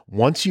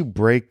once you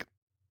break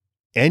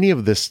any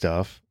of this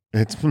stuff,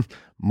 it's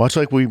much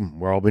like we've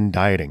all been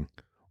dieting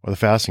or the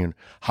fasting.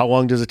 How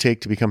long does it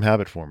take to become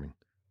habit forming?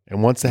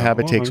 And once the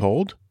habit takes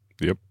hold,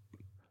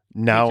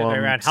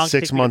 now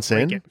 6 months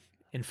in,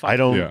 I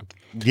don't.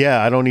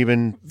 I don't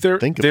even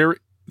think of it.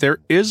 There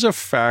is a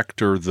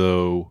factor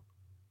though.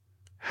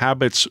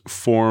 Habits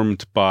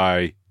formed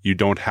by you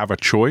don't have a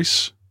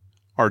choice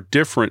are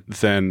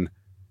different than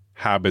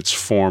habits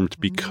formed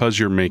because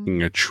you're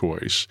making a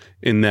choice,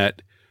 in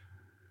that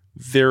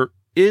there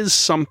is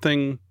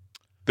something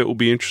that will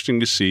be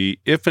interesting to see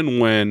if and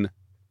when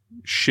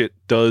shit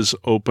does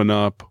open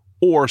up,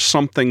 or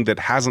something that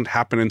hasn't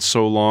happened in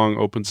so long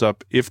opens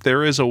up, if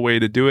there is a way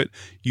to do it,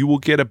 you will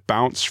get a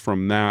bounce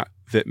from that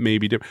may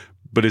be different.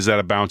 But is that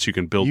a bounce you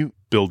can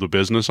build a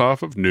business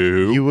off of?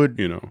 No.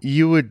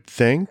 You would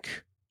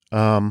think,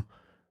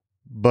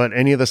 but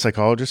any of the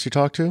psychologists you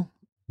talk to,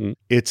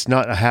 it's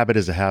not a habit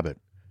is a habit.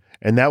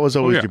 And that was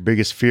always your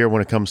biggest fear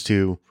when it comes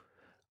to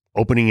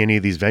opening any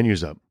of these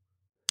venues up.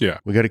 Yeah.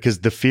 We got it, because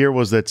the fear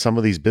was that some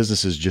of these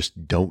businesses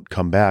just don't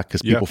come back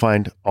because people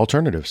find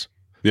alternatives.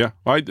 Yeah.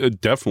 I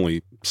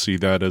definitely see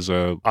that as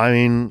one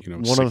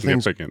of the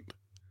things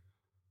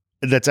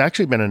that's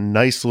actually been a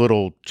nice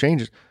little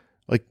change.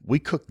 Like, we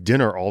cook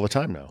dinner all the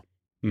time now.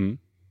 Mm-hmm.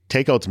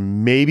 Takeouts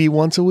maybe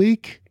once a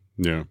week.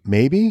 Yeah.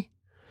 Maybe.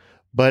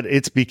 But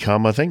it's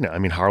become a thing now. I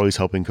mean, Harley's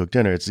helping cook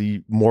dinner. It's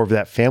more of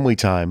that family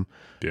time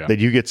that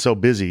you get so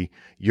busy.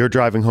 You're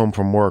driving home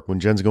from work when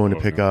Jen's going to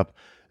pick up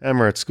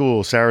Emma at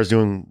school. Sarah's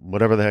doing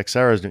whatever the heck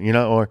Sarah's doing,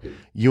 or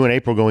you and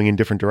April going in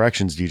different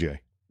directions, DJ.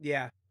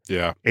 Yeah.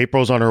 Yeah.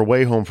 April's on her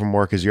way home from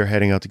work as you're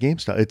heading out to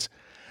GameStop. It's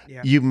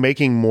you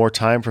making more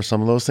time for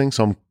some of those things.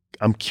 So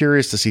I'm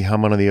curious to see how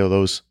many of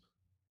those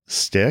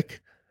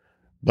stick.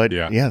 But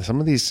some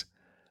of these,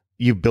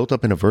 you've built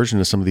up an aversion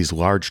to some of these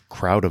large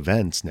crowd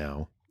events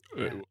now.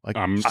 Like,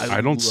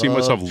 I don't see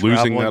myself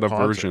losing that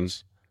aversion.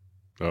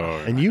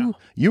 And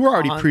you were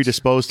already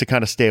predisposed to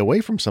kind of stay away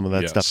from some of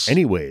that stuff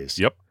anyways.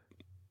 Yep.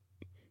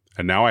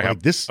 And now I have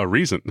a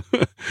reason.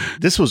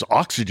 This was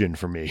oxygen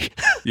for me.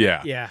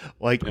 Yeah. Yeah.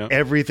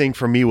 Everything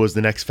for me was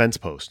the next fence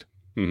post.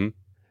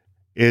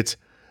 Mm-hmm.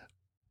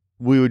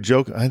 We would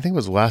joke, I think it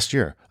was last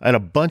year, I had a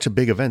bunch of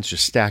big events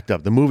just stacked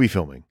up. The movie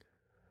filming.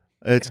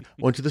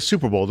 Went to the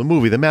Super Bowl, the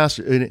movie, the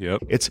Master.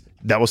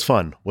 That was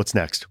fun. What's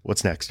next?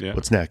 What's next? Yeah.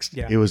 What's next?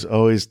 Yeah. It was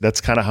always, that's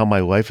kind of how my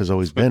life has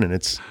always been. And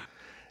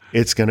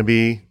it's going to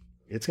be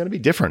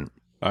different.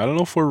 I don't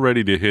know if we're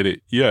ready to hit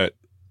it yet,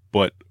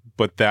 but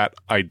that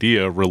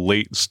idea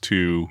relates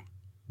to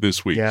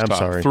this week's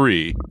top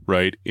 3,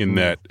 right? In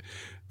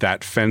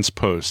that fence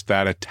post,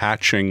 that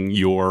attaching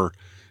your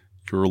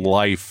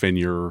life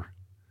and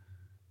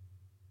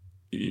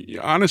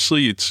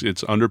honestly,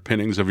 it's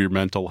underpinnings of your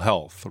mental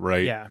health,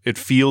 right? Yeah. It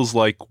feels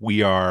like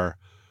we are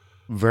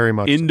very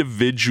much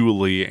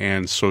individually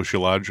and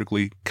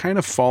sociologically kind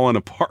of falling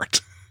apart.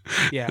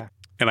 Yeah.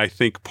 And I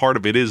think part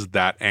of it is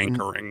that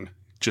anchoring,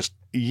 just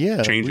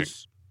changing.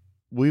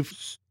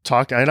 We've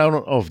talked, and I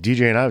don't know if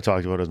DJ and I have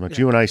talked about it as much.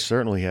 You and I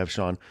certainly have,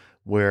 Sean,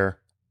 where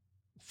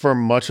for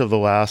much of the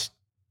last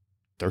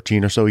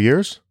 13 or so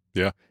years,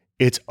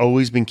 it's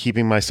always been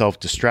keeping myself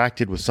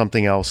distracted with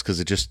something else because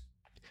it just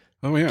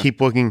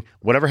keep looking.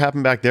 Whatever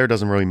happened back there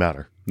doesn't really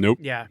matter. Nope.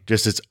 Yeah.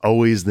 Just it's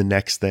always the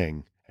next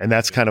thing. And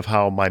that's kind of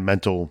how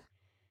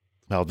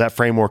that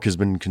framework has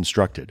been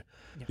constructed.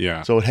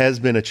 Yeah. So it has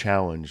been a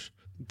challenge.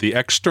 The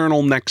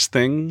external next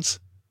things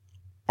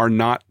are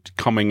not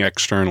coming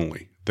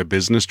externally. The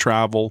business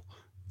travel,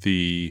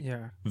 the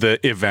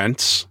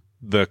events,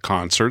 the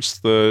concerts,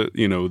 the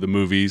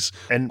movies,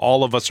 and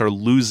all of us are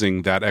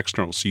losing that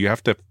external. So you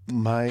have to,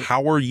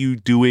 how are you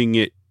doing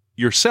it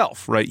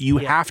yourself, right? You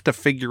have to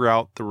figure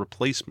out the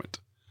replacement.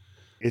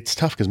 It's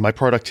tough because my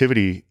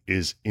productivity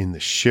is in the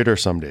shitter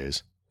some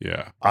days.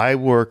 Yeah. I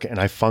work and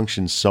I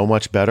function so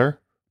much better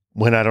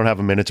when I don't have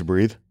a minute to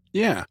breathe.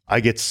 Yeah. I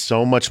get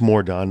so much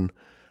more done.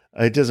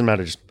 It doesn't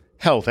matter, just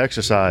health,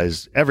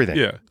 exercise, everything.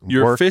 Yeah.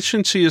 Your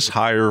efficiency is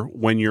higher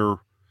when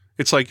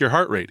it's like your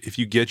heart rate. If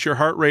you get your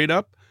heart rate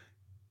up,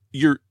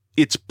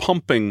 it's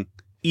pumping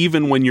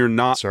even when you're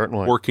not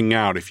working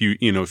out. If you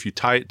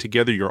tie it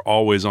together, you're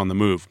always on the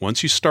move.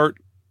 Once you start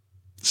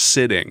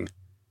sitting,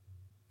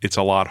 it's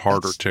a lot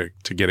harder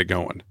to get it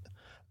going.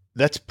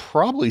 That's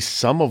probably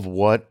some of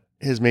what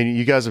has made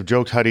you guys have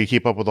joked, how do you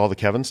keep up with all the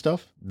Kevin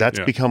stuff? That's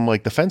become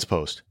like the fence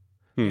post.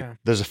 Yeah.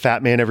 There's a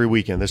fat man every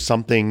weekend. There's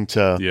something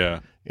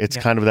to, it's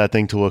kind of that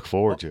thing to look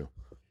forward to.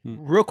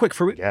 Real quick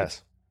for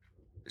yes.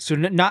 So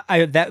not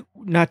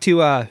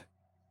to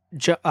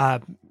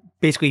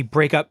basically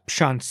break up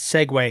Sean's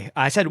segue.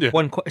 I said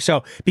one.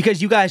 So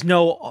because you guys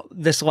know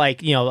this, like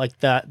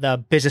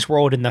the business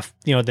world and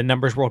the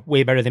numbers world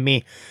way better than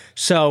me.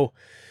 So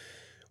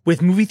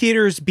with movie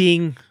theaters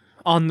being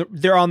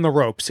they're on the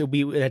ropes.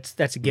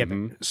 That's a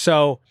given. Mm-hmm.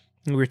 So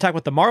we were talking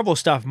about the Marvel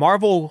stuff.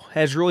 Marvel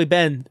has really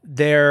been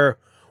their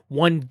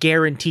one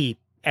guarantee.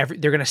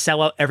 They're going to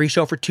sell out every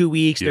show for 2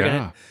 weeks. They're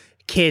going to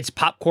kids,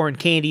 popcorn,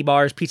 candy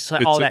bars,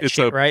 pizza, all that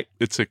shit, right?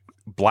 It's a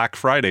Black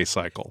Friday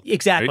cycle.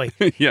 Exactly.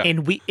 Right? Yeah.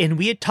 And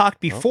we had talked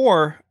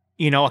before,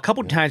 a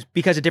couple of times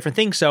because of different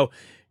things. So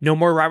no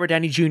more Robert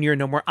Downey Jr.,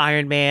 no more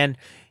Iron Man.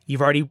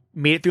 You've already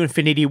made it through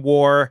Infinity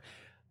War.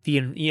 The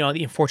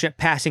unfortunate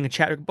passing of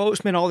Chadwick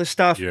Boseman, all this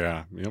stuff.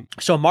 Yeah. Yep.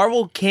 So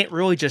Marvel can't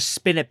really just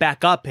spin it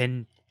back up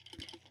and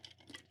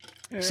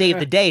save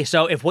the day.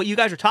 So if what you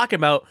guys are talking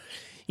about,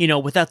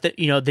 without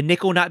the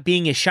nickel not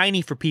being as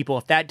shiny for people,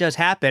 if that does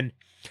happen,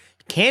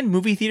 can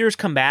movie theaters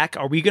come back?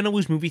 Are we going to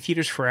lose movie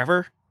theaters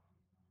forever?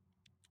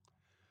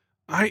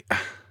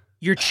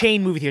 Your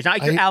chain movie theaters, not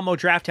like your Alamo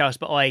Draft House,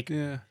 but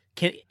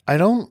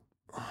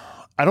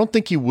I don't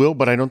think you will,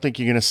 but I don't think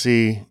you're going to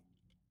see.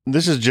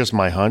 This is just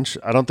my hunch.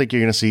 I don't think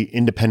you're going to see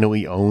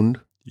independently owned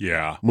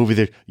movie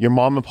theater. Your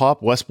mom and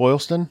pop, West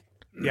Boylston,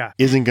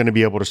 isn't going to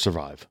be able to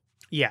survive.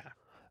 Yeah.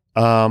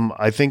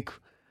 I think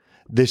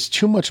there's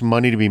too much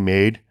money to be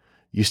made.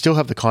 You still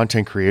have the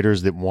content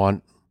creators that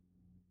want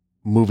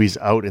movies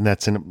out, and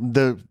that's in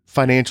the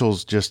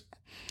financials just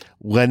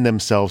lend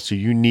themselves to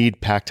you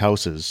need packed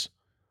houses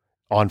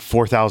on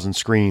 4,000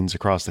 screens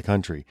across the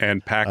country.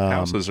 And packed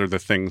houses are the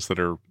things that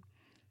are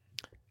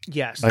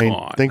yes. I mean,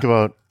 think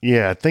about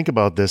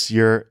this.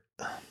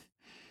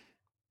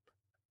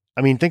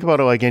 Think about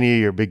it like any of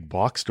your big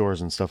box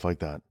stores and stuff like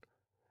that.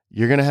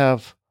 You're going to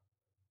have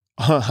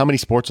how many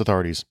sports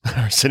authorities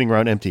are sitting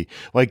around empty?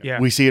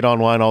 We see it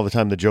online all the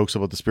time, the jokes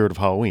about the spirit of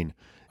Halloween.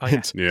 Oh,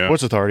 yeah.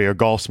 Sports Authority or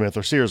Golfsmith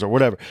or Sears or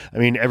whatever. I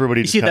mean,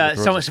 everybody. You see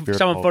someone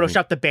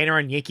photoshopped the banner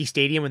on Yankee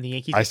Stadium when the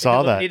Yankees. I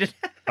saw that.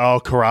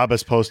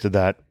 Carabas posted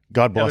that.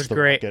 God bless the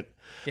great. Rocket.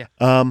 Yeah.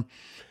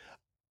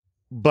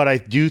 But I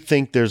do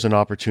think there's an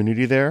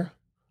opportunity there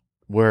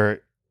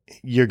where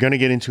you're going to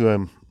get into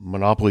a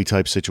monopoly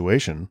type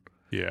situation.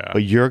 Yeah.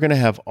 But you're going to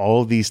have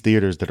all of these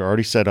theaters that are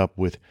already set up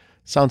with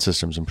sound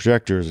systems and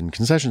projectors and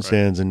concession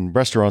stands and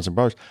restaurants and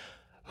bars.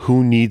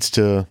 Who needs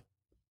to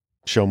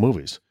show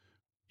movies?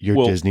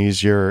 Your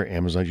Disney's, your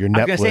Amazon, your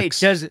Netflix. I was going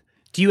to say,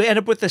 do you end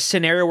up with a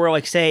scenario where,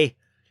 like, say,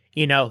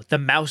 the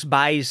mouse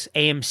buys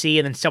AMC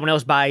and then someone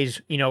else buys,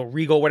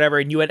 Regal, whatever,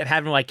 and you end up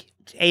having, like,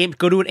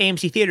 go to an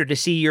AMC theater to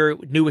see your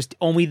newest,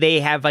 only they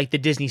have, like, the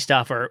Disney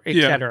stuff or et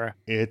cetera.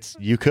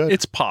 You could.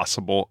 It's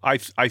possible. I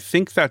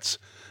think that's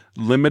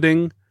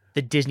limiting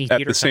the Disney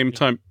theater. At the same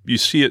time, you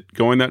see it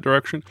going that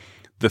direction.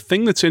 The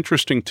thing that's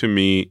interesting to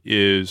me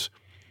is,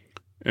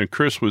 and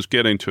Chris was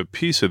getting to a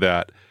piece of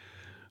that,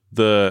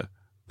 the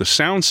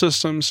sound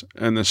systems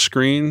and the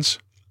screens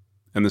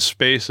and the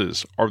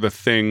spaces are the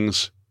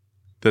things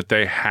that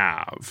they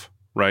have,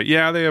 right?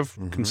 Yeah, they have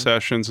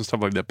concessions and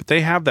stuff like that, but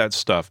they have that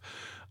stuff.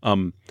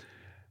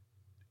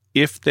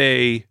 If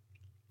they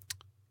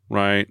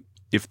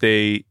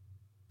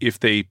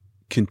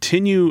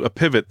continue a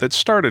pivot that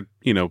started,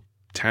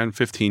 10,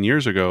 15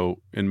 years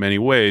ago in many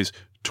ways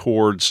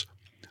towards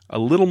a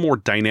little more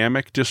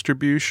dynamic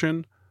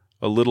distribution,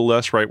 a little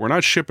less, right? We're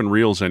not shipping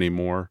reels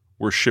anymore.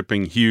 We're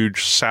shipping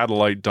huge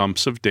satellite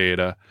dumps of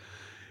data.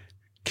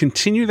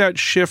 Continue that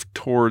shift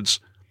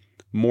towards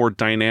more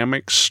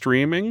dynamic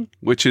streaming,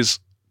 which is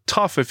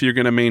tough if you're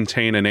going to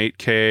maintain an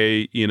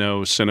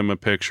 8K, cinema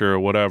picture or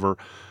whatever.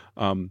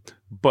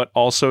 But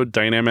also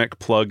dynamic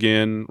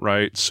plug-in,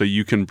 right? So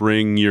you can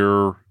bring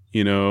your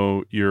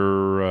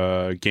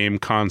game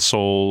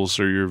consoles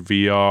or your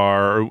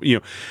VR, or,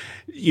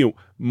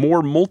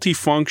 more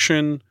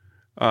multifunction,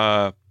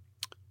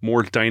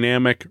 more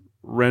dynamic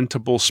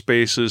rentable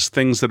spaces,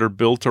 things that are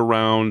built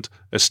around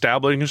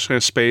establishing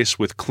a space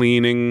with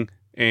cleaning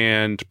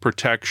and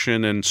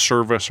protection and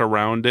service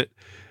around it.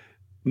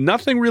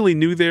 Nothing really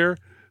new there,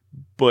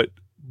 but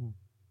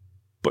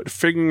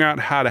figuring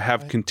out how to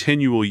have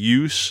continual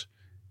use,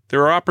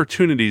 there are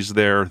opportunities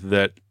there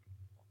that,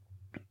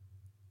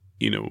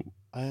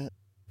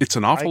 it's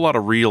an awful lot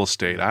of real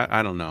estate.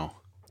 I don't know.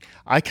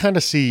 I kind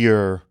of see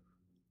your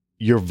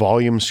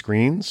volume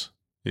screens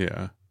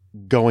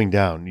going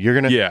down. You're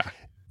going to...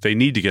 They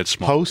need to get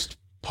small.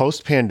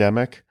 Post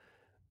pandemic,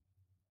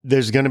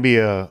 there's going to be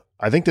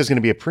I think there's going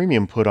to be a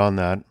premium put on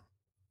that,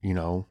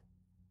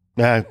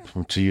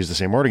 to use the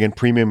same word again,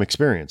 premium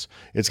experience.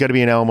 It's got to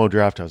be an Alamo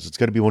Drafthouse. It's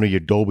got to be one of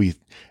your Dolby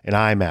and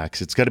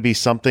IMAX. It's got to be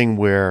something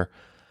where,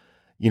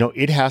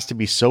 it has to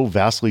be so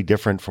vastly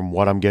different from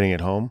what I'm getting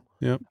at home.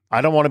 Yep.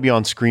 I don't want to be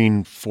on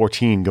screen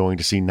 14 going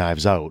to see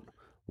Knives Out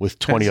with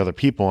 20 other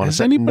people on.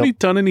 Has anybody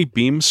done any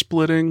beam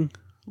splitting?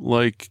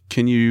 Like,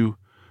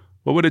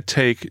 what would it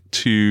take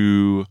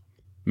to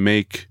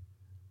make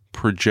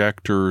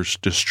projectors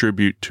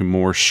distribute to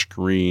more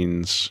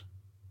screens?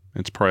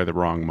 It's probably the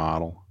wrong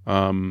model.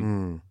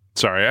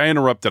 Sorry, I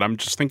interrupted. I'm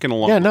just thinking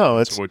along the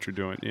lines of what you're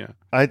doing.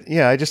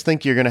 I just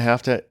think you're going to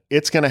have to,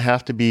 it's going to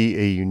have to be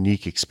a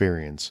unique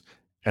experience.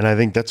 And I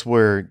think that's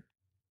where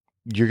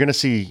you're going to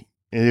see,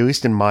 at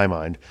least in my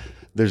mind,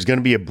 there's going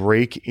to be a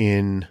break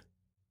in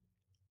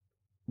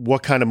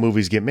what kind of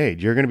movies get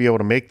made. You're going to be able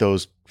to make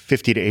those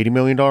 $50 to $80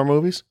 million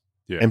movies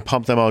and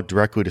pump them out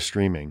directly to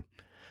streaming.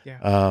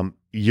 Yeah.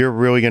 You're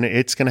really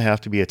it's going to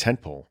have to be a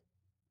tentpole.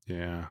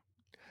 Yeah.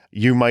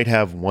 You might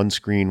have one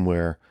screen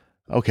where,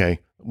 okay,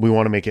 we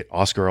want to make it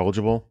Oscar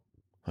eligible.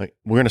 Like,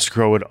 we're going to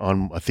scroll it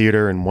on a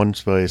theater in one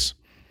space.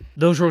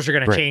 Those rules are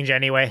going to change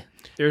anyway.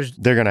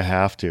 They're going to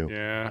have to.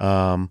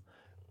 Yeah.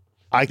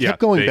 I kept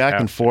going back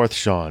and forth,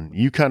 Sean.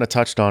 You kind of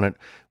touched on it,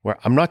 where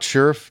I'm not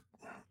sure if,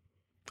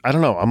 I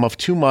don't know. I'm of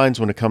two minds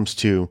when it comes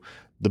to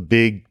the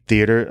big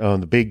theater,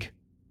 the big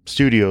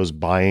studios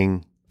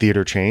buying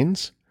theater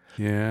chains.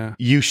 Yeah.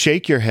 You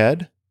shake your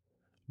head,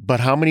 but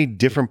how many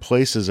different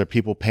places are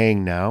people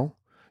paying now?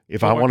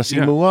 If I want to see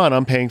Mulan,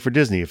 I'm paying for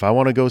Disney. If I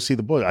want to go see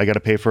The Boys, I got to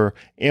pay for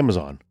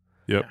Amazon.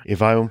 Yep.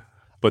 If I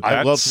But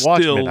I love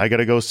Watchmen. I got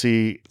to go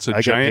see. It's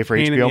a giant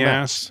pain in the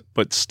ass,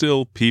 but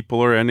still,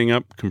 people are ending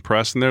up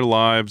compressing their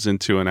lives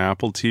into an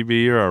Apple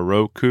TV or a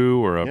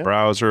Roku or a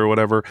browser or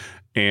whatever,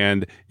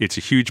 and it's a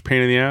huge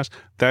pain in the ass.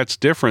 That's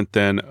different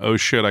than, oh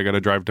shit, I got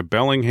to drive to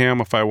Bellingham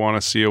if I want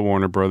to see a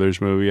Warner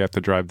Brothers movie. I have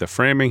to drive to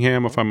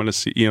Framingham if I'm going to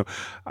see.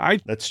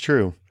 That's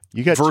true.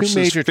 You got versus two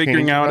major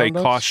figuring out a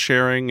those? cost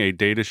sharing, a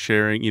data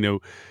sharing.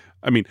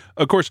 I mean,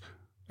 of course,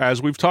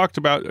 as we've talked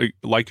about,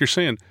 like you're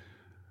saying,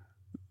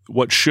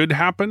 what should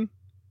happen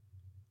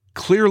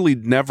clearly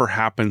never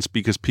happens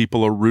because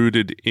people are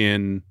rooted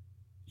in,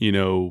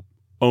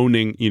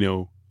 owning,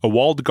 a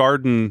walled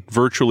garden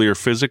virtually or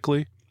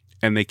physically,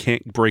 and they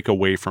can't break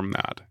away from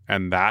that.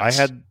 And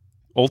that's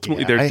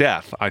ultimately their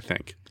death, I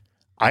think.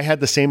 I had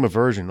the same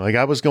aversion. Like,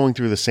 I was going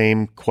through the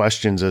same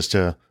questions as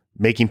to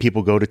making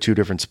people go to two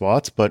different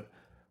spots, but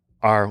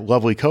our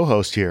lovely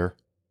co-host here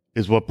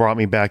is what brought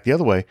me back the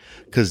other way.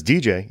 Because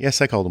DJ, yes,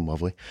 I called him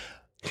lovely.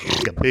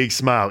 A big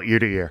smile, ear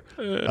to ear.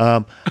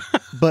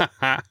 But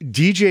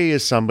DJ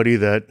is somebody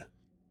that,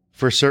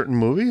 for certain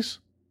movies,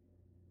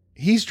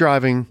 he's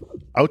driving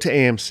out to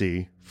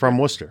AMC from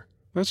Worcester.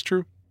 That's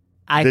true.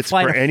 I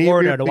fly to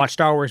Florida to watch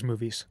Star Wars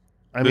movies.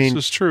 I mean,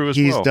 this is true as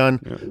he's well. done.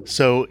 Yeah.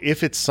 So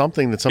if it's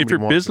something that somebody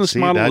wants to see,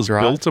 if your business model is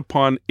built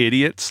upon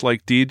idiots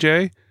like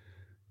DJ,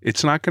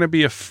 it's not going to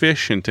be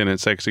efficient in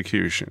its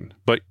execution.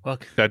 But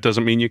that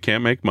doesn't mean you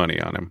can't make money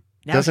on him.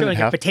 Now it's going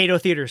to potato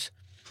theaters.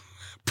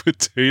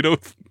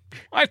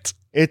 What?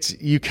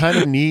 You kind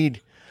of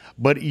need,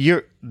 but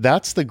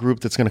that's the group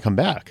that's going to come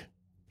back.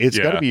 It's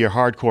got to be your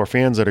hardcore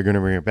fans that are going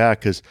to bring it back,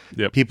 because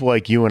people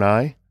like you and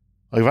I,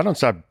 like, if I don't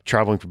start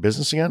traveling for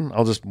business again,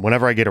 I'll just,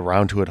 whenever I get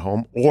around to it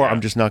home, or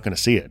I'm just not going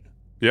to see it.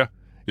 Yeah.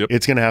 Yep.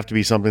 It's going to have to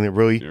be something that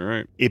really, You're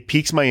right. It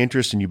piques my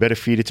interest, and you better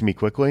feed it to me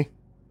quickly,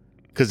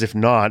 because if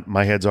not,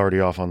 my head's already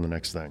off on the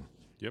next thing.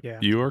 Yep. Yeah.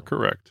 You are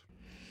correct.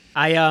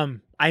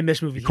 I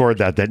miss movie Record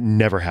that. That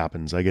never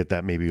happens. I get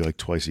that maybe like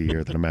twice a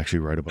year that I'm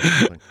actually right about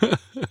something.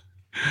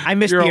 I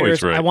miss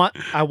theaters. Right.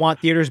 I want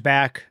theaters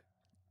back.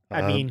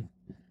 I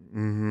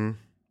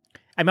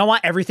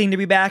want everything to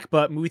be back,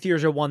 but movie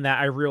theaters are one that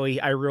I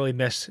really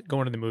miss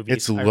going to the movies.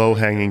 It's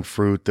low-hanging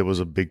fruit that was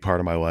a big part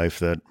of my life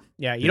that...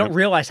 Yeah, you don't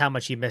realize how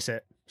much you miss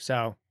it.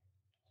 So...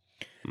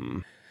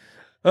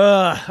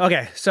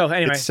 okay, so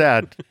anyway. It's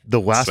sad.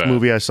 The last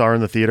movie I saw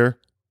in the theater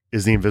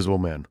is The Invisible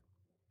Man.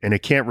 And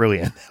it can't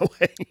really end that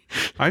way.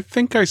 I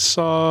think I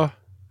saw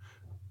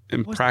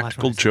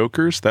Impractical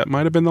Jokers. That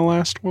might have been the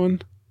last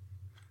one.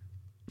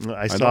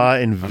 I saw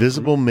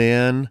Invisible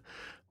Man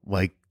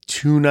like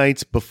 2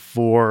 nights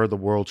before the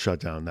world shut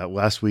down. That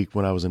last week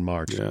when I was in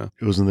March. Yeah.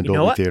 It was in the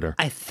Dolby Theater.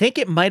 I think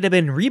it might have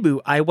been Reboot.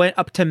 I went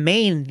up to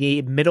Maine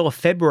the middle of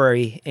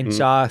February and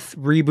saw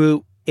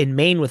Reboot in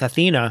Maine with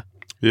Athena.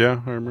 Yeah,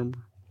 I remember.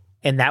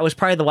 And that was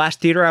probably the last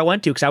theater I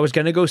went to, because I was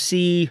going to go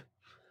see...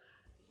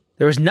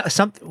 Was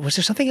there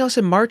something else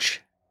in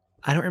March?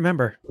 I don't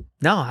remember.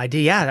 No, I did.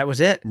 Yeah, that was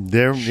it.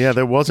 There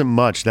wasn't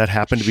much. That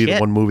happened to be the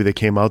one movie that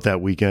came out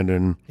that weekend,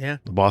 and the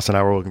boss and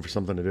I were looking for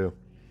something to do.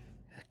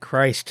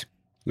 Christ.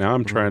 Now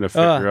I'm trying to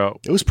figure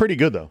out. It was pretty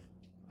good, though.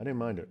 I didn't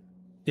mind it.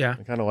 Yeah.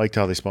 I kind of liked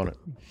how they spun it.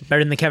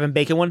 Better than the Kevin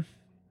Bacon one?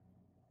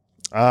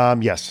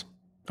 Yes.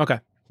 Okay.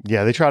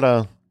 Yeah, they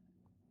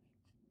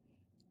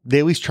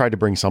at least tried to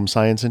bring some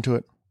science into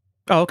it.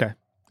 Oh, okay.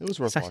 It was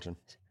worth watching.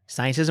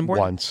 Science is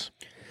important?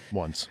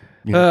 Once.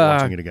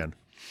 Watching it again.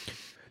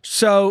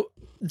 So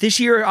this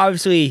year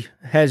obviously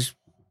has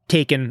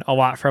taken a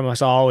lot from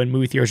us all, and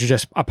movie theaters are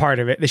just a part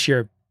of it. This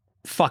year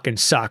fucking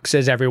sucks,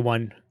 as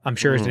everyone I'm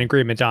sure is in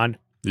agreement on.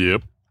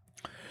 Yep.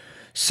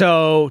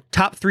 So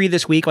top 3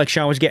 this week, like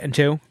Sean was getting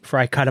to, before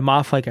I cut him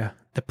off like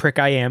the prick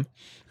I am.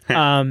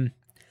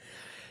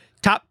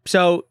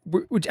 So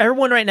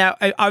everyone right now,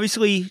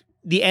 obviously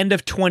the end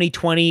of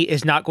 2020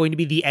 is not going to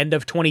be the end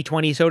of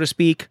 2020, so to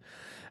speak.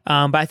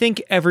 But I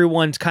think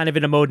everyone's kind of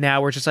in a mode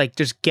now where it's just like,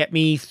 just get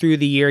me through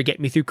the year, get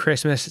me through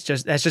Christmas.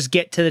 Let's just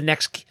get to the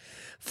next,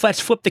 let's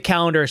flip the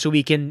calendar so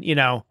we can,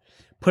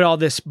 put all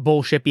this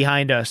bullshit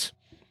behind us.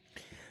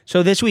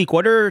 So this week,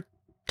 what are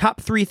top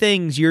 3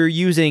 things you're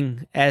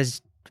using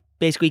as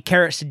basically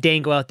carrots to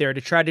dangle out there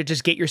to try to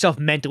just get yourself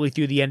mentally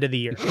through the end of the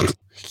year?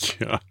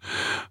 Yeah.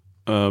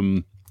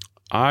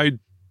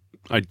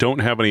 I don't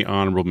have any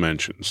honorable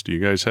mentions. Do you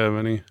guys have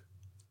any?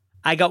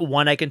 I got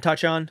one I can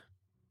touch on.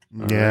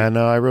 Yeah,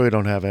 no, I really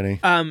don't have any.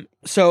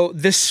 So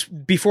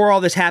before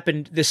all this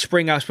happened this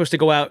spring, I was supposed to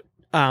go out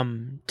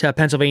to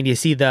Pennsylvania to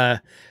see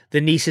the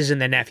nieces and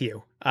the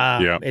nephew.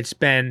 It's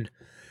been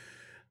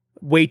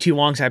way too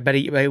long. So I bet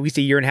at least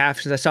a year and a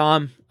half since I saw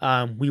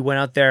him. We went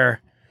out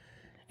there,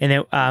 and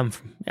then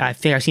I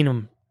think I've seen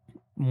him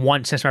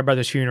once since my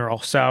brother's funeral.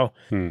 So,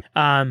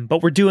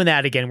 but we're doing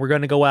that again. We're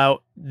going to go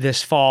out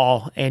this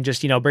fall and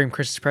just bring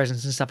Christmas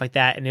presents and stuff like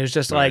that. And it was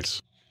just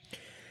nice.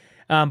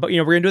 But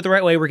we're gonna do it the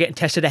right way. We're getting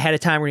tested ahead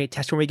of time. We're gonna get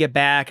tested when we get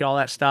back and all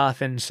that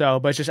stuff. And so,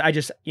 but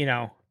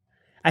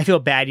I feel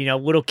bad.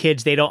 Little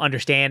kids, they don't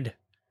understand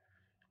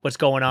what's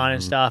going on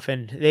and stuff.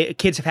 And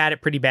kids have had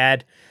it pretty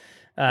bad.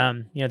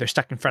 They're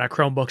stuck in front of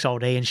Chromebooks all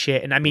day and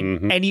shit. And I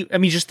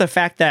mean, just the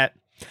fact that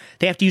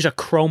they have to use a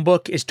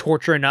Chromebook is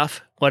torture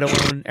enough, let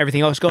alone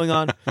everything else going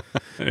on.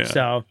 Yeah.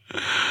 So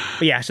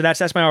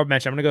that's my honorable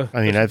mention. I'm gonna go.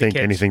 I mean, I think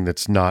anything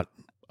that's not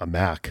a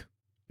Mac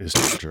is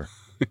torture.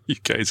 You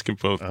guys can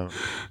both. Hold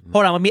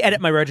on, let me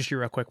edit my registry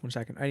real quick. 1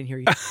 second. I didn't hear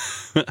you.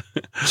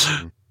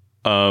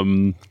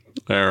 All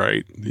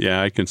right.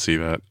 Yeah, I can see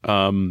that.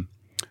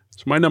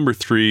 So my number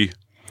 3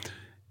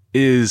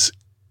 is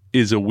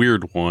a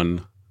weird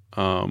one.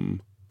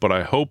 But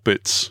I hope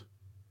it's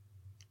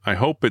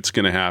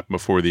going to happen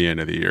before the end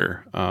of the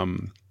year.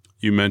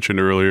 You mentioned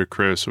earlier,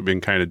 Chris, we've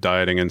been kind of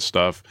dieting and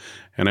stuff,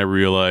 and I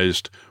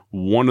realized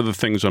one of the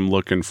things I'm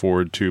looking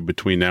forward to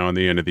between now and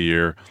the end of the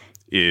year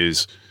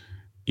is,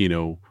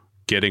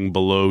 getting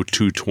below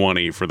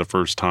 220 for the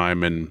first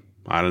time in,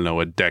 I don't know,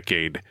 a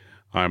decade.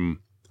 I'm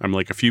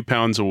like a few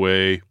pounds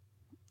away,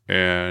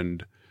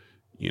 and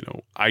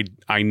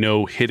I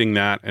know hitting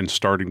that and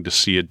starting to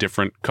see a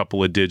different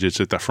couple of digits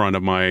at the front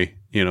of my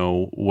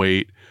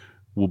weight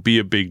will be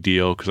a big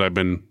deal, because I've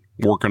been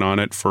working on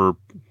it for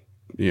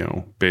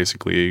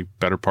basically a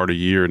better part of a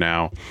year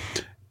now,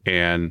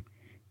 and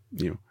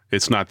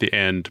it's not the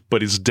end,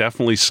 but it's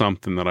definitely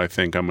something that I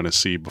think I'm going to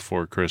see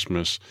before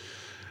Christmas.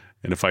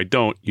 And if I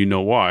don't,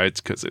 why?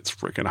 It's because it's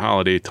freaking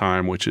holiday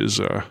time, which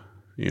is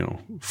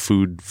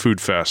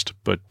food fest.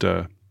 But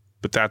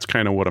that's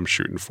kind of what I'm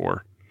shooting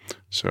for.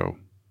 So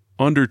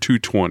under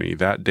 220,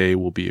 that day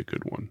will be a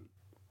good one.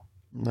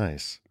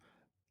 Nice.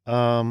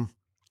 My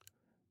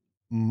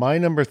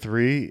number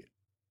 3,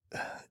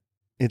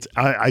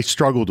 I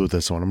struggled with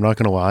this one. I'm not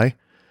going to lie,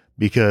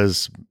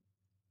 because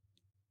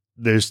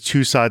there's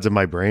 2 sides of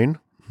my brain.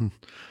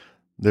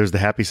 There's the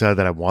happy side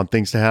that I want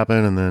things to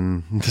happen, and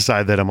then the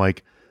side that I'm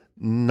like,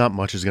 not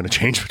much is going to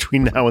change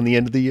between now and the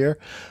end of the year.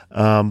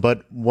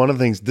 But one of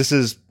the things, this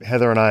is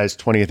Heather and I's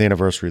 20th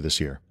anniversary this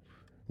year,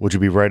 which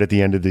will be right at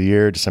the end of the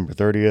year, December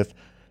 30th.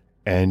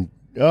 And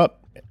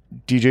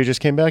DJ just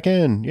came back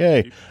in.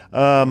 Yay.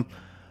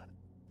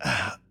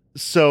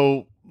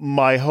 So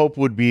my hope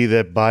would be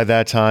that by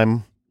that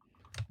time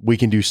we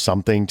can do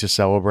something to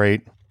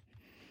celebrate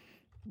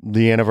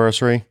the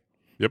anniversary.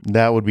 Yep.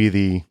 That would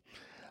be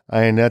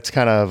that's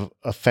kind of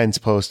a fence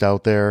post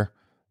out there.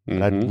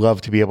 And I'd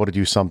love to be able to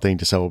do something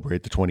to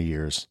celebrate the 20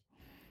 years.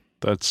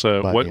 That's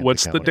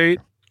what's the date?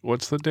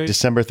 What's the date?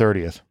 December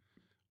 30th.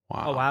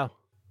 Wow. Oh, wow.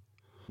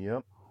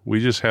 Yep. We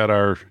just had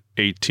our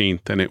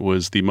 18th, and it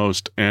was the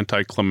most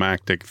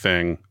anticlimactic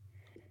thing.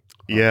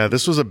 Yeah,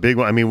 this was a big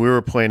one. I mean, we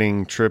were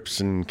planning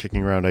trips and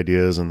kicking around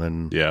ideas, and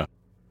then the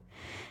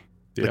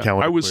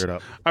calendar cleared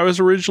up. I was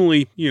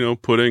originally,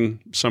 putting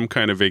some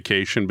kind of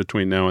vacation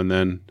between now and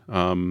then.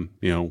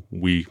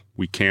 We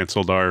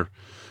canceled our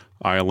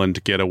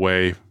island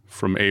getaway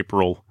from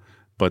April,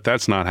 but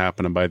that's not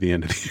happening by the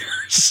end of the year.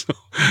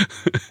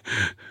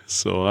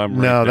 So I'm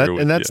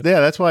right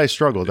that's why I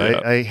struggled.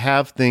 Yeah. I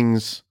have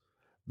things,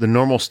 the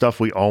normal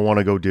stuff we all want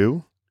to go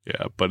do.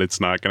 Yeah, but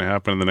it's not going to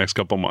happen in the next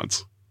couple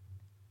months.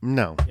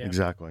 No,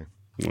 exactly.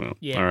 Well,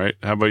 all right.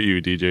 How about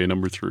you, DJ?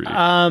 Number 3.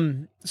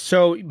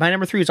 So my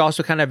number 3 is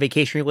also kind of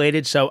vacation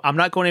related. So I'm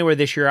not going anywhere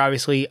this year.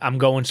 Obviously, I'm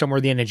going somewhere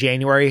at the end of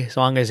January, as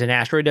long as an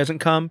asteroid doesn't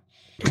come.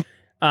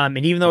 And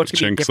even though it's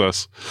jinx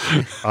us.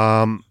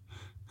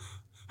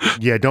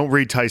 Yeah, don't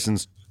read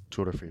Tyson's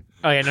Twitter feed.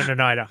 Oh yeah,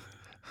 no, I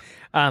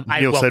don't.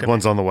 Neil said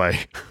one's on the way.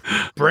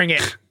 Bring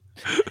it.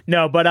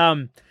 No, but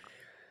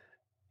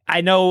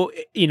I know,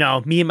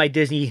 me and my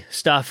Disney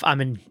stuff,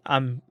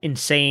 I'm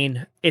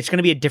insane. It's going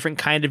to be a different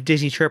kind of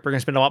Disney trip. We're going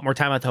to spend a lot more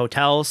time at the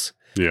hotels.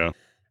 Yeah.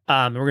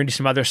 We're going to do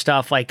some other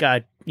stuff like,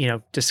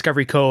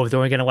 Discovery Cove. They're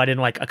only going to let in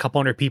like a couple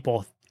hundred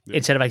people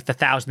instead of like the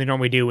 1,000 they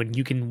normally do. And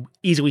you can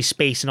easily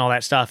space and all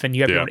that stuff. And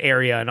you have your own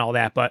area and all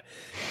that. But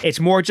it's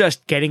more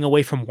just getting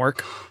away from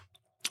work.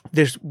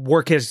 This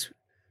work has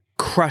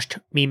crushed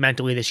me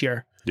mentally this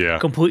year. Yeah.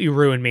 Completely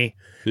ruined me.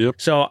 Yep.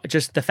 So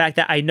just the fact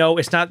that I know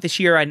it's not this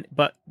year,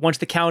 but once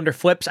the calendar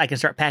flips, I can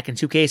start packing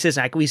suitcases.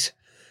 I can at least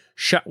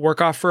shut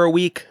work off for a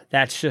week.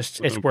 That's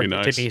just, it's worth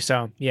it to me.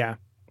 So yeah,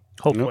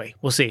 hopefully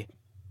we'll see.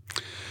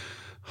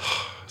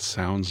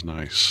 Sounds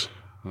nice.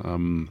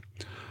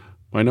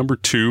 My number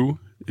 2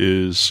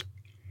 is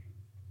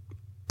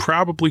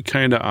probably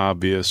kind of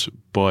obvious,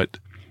 but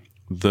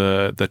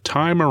the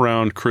time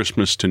around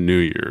Christmas to New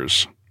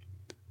Year's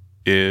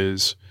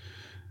is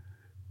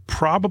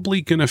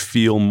probably going to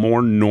feel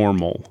more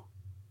normal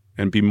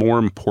and be more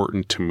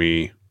important to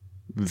me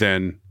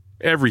than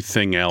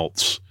everything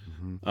else.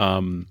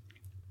 Mm-hmm.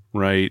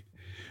 Right?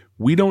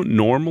 We don't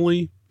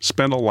normally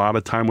spend a lot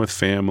of time with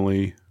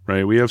family,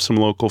 right? We have some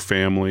local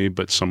family,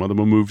 but some of them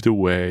have moved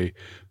away.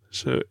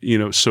 So,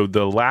 so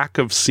the lack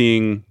of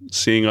seeing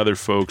other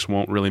folks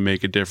won't really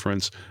make a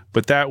difference.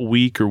 But that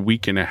week or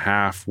week and a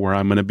half where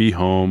I'm going to be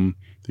home,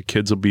 the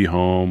kids will be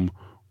home,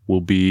 we'll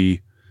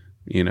be,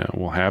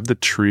 we'll have the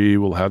tree,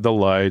 we'll have the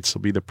lights,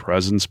 there'll be the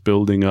presents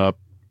building up,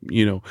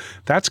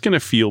 that's going to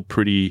feel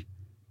pretty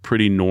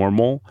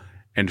normal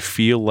and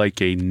feel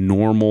like a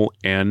normal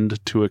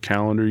end to a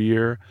calendar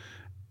year.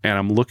 And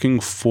I'm looking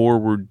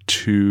forward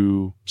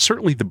to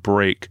certainly the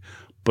break,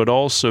 but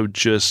also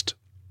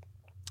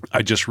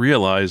I just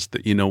realized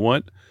that, you know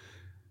what?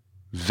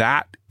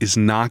 That is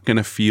not going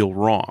to feel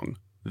wrong.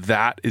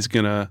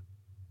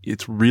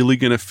 It's really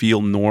going to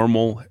feel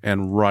normal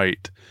and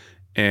right.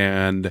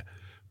 And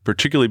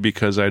particularly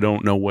because I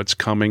don't know what's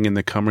coming in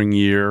the coming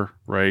year,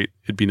 right?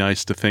 It'd be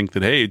nice to think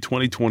that, hey,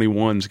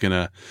 2021 is going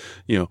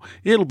to,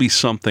 it'll be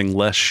something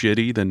less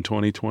shitty than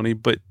 2020,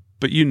 but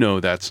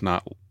that's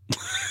not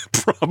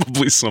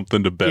probably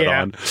something to bet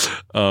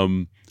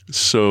on.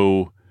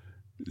 So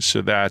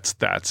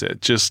that's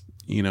it. Just,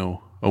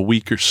 a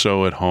week or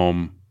so at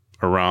home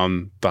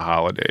around the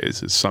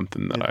holidays is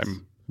something that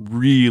I'm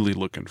really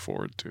looking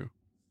forward to.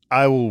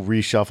 I will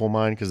reshuffle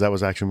mine because that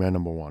was actually my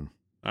number one.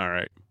 All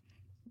right.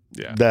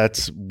 Yeah.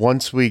 That's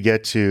once we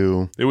get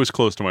to... It was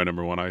close to my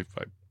number one.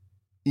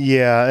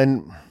 Yeah,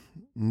 and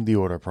the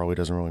order probably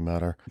doesn't really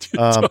matter.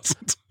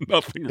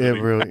 Nothing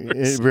really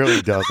It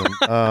really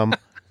doesn't.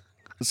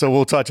 So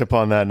we'll touch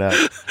upon that now.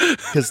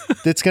 Because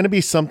it's going to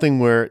be something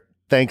where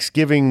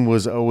Thanksgiving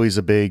was always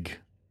a big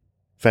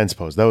fence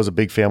post. That was a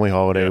big family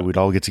holiday. Yeah. We'd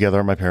all get together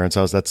at my parents'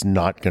 house. That's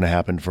not going to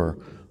happen for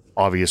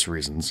obvious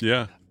reasons.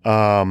 Yeah.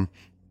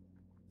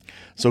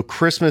 So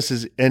Christmas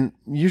is, and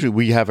usually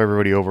we have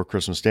everybody over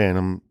Christmas Day,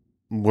 and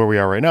where we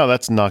are right now,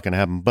 that's not going to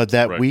happen. But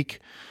that week,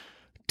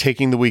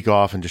 taking the week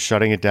off and just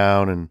shutting it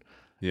down, and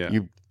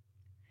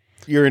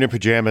you're in your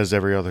pajamas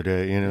every other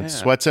day,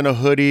 sweats and a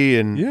hoodie,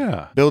 and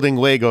building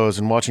Legos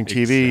and watching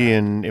TV. Exactly.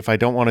 And if I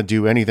don't want to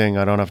do anything,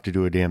 I don't have to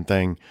do a damn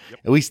thing. Yep.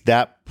 At least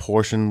that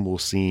portion will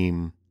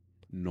seem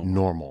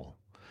normal.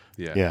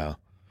 Yeah.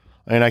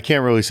 And I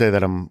can't really say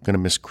that I'm going to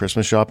miss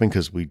Christmas shopping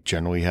because we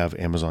generally have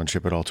Amazon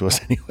ship it all to us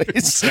anyways.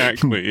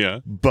 Exactly, yeah.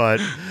 But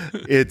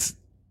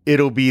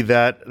it'll be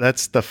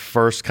that's the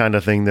first kind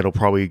of thing that'll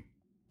probably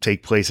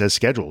take place as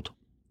scheduled.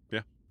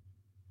 Yeah.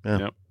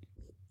 Yep.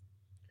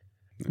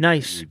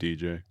 Nice. You,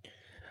 DJ.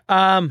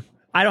 I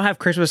don't have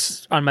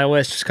Christmas on my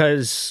list just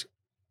because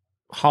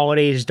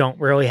holidays don't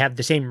really have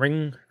the same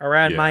ring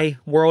around my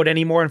world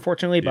anymore,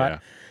 unfortunately.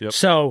 But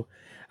so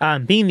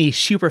being the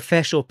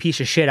superficial piece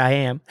of shit I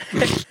am,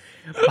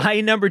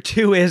 my number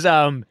two is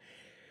some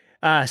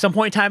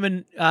point in time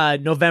in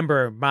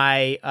November,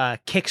 my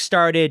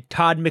kickstarted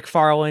Todd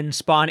McFarlane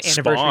Spawn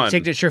anniversary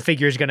signature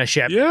figure is going to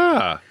ship.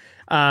 Yeah.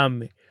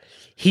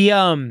 He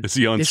is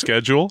he on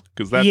schedule?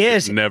 Because that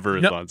never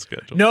is on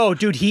schedule. No,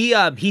 dude.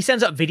 He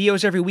sends up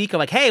videos every week of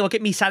like, hey, look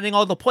at me signing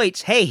all the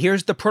plates. Hey,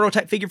 here's the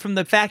prototype figure from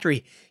the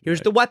factory.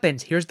 Here's the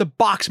weapons. Here's the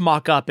box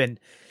mock-up. And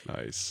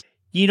nice.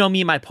 You know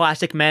me, my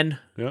plastic men.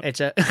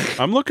 Yep.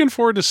 I'm looking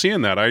forward to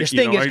seeing that. This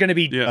thing is going to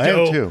be dope. I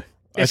am too.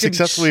 I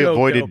successfully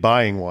avoided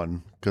buying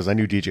one because I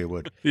knew DJ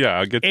would. Yeah,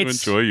 I'll get to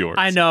enjoy yours.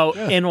 I know.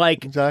 Yeah, and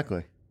like,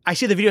 exactly. I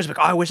see the videos like,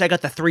 oh, I wish I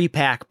got the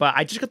 3-pack, but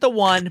I just got the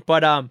one.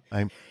 But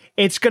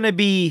it's going to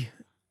be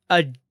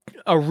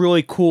a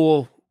really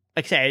cool,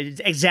 like I said,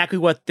 it's exactly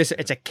what this,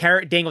 it's a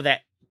carrot dangle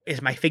that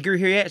is my figure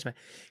here yet.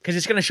 Because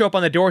it's going to show up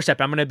on the doorstep.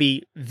 I'm going to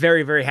be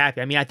very, very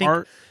happy. I mean, I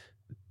think...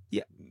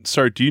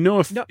 Sorry, do you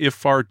know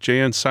if our Jay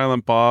and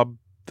Silent Bob,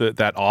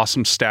 that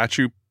awesome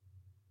statue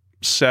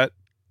set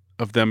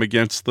of them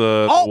against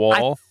the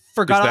wall? I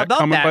forgot about that. Is that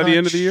coming by the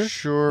end of the year?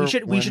 Sure.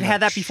 We should have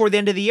that before the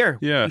end of the year.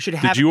 Yeah. We should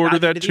have did you order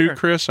that too,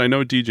 Chris? I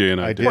know DJ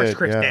and I did. Of course,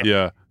 Chris did.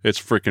 Yeah, it's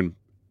freaking...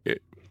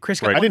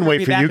 Chris, I didn't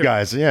wait for you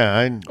guys.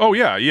 Yeah. No,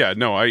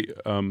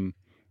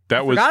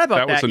 that was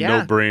a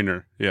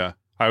no-brainer. Yeah.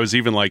 I was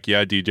even like,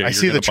 yeah, DJ. I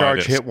see the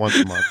charge hit once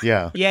a month.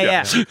 Yeah.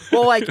 Yeah.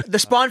 Well, like the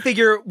Spawn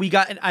figure we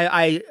got,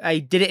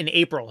 I did it in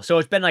April, so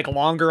it's been like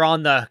longer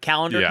on the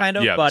calendar, kind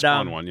of. Yeah, but the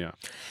Spawn one, yeah.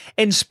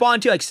 And Spawn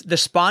too, like the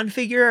Spawn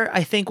figure,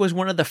 I think was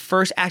one of the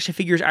first action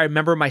figures I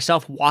remember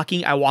myself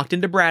walking. I walked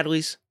into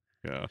Bradley's.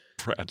 Yeah,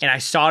 and I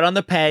saw it on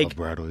the peg,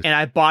 and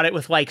I bought it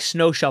with like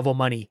snow shovel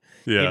money.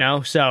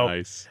 Yeah, so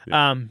nice.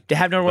 Yeah. To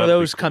have one of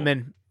those come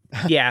in,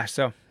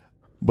 so.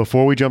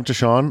 Before we jump to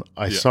Sean,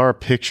 I saw a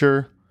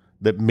picture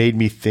that made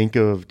me think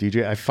of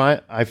DJ.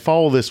 I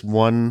follow this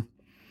one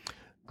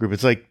group.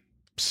 It's like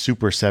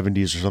Super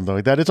 70s or something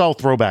like that. It's all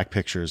throwback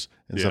pictures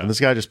and stuff. And this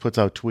guy just puts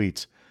out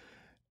tweets.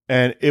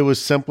 And it was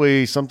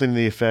simply something to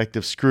the effect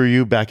of, screw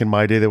you, back in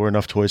my day, there were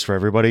enough toys for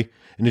everybody.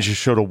 And it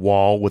just showed a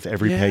wall with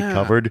every peg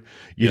covered.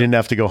 You didn't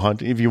have to go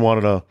hunt. If you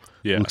wanted a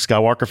Luke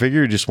Skywalker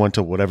figure, you just went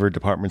to whatever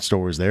department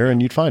store was there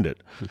and you'd find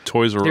it.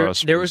 Toys R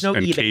Us. There was no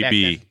and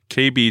KB.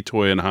 KB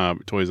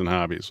Toys and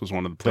Hobbies was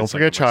one of the places. Don't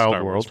forget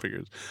Child World.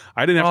 Figures.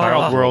 I didn't have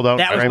Child World out.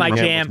 That was my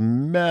jam. It was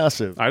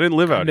massive. I didn't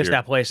live out here. I missed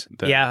that place.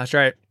 Yeah, that's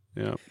right.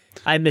 Yeah.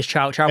 I missed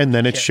Child. And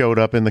then it showed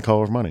up in The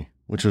Color of Money,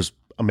 which was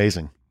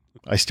amazing.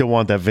 I still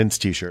want that Vince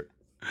t-shirt.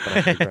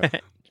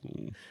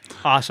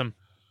 Awesome.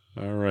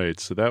 All right,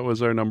 so that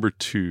was our number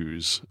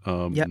twos.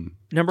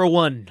 Number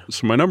one.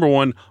 So my number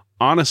one,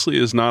 honestly,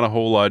 is not a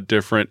whole lot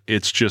different.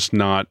 It's just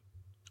not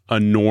a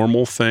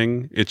normal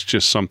thing. It's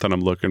just something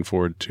I'm looking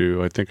forward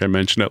to. I think I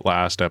mentioned it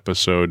last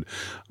episode.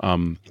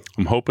 I'm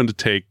hoping to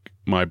take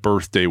my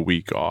birthday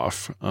week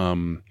off.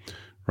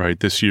 Right,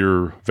 this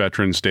year,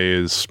 Veterans Day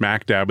is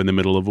smack dab in the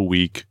middle of a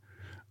week.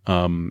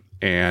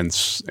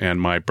 and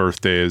my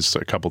birthday is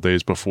a couple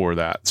days before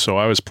that. So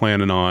I was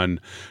planning on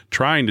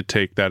trying to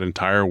take that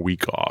entire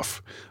week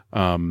off.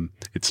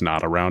 It's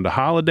not around a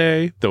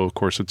holiday, though, of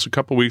course, it's a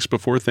couple weeks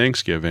before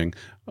Thanksgiving.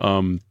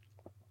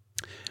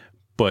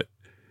 But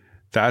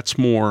that's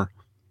more,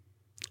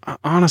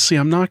 honestly,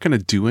 I'm not going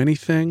to do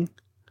anything.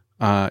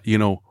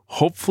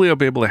 Hopefully I'll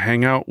be able to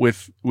hang out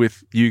with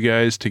you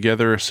guys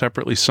together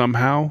separately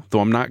somehow, though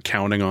I'm not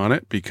counting on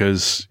it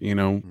because,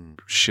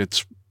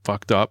 shit's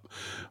fucked up.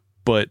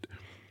 But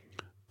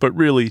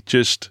really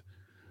just,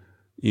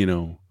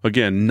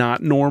 again,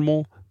 not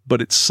normal,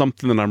 but it's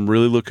something that I'm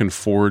really looking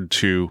forward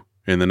to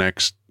in the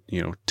next,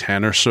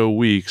 10 or so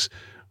weeks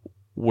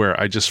where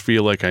I just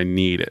feel like I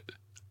need it.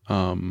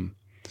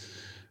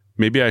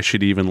 Maybe I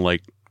should even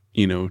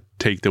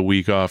take the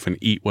week off and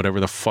eat whatever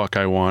the fuck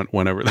I want,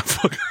 whenever the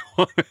fuck I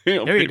want.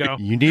 There you go.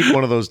 You need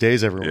one of those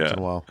days every once in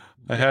a while.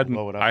 I've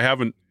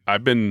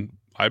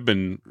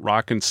been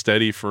rocking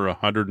steady for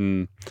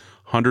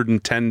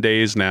 110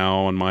 days now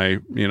on my,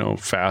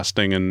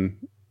 fasting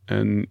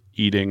and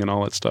eating and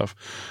all that stuff.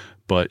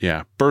 But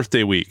yeah,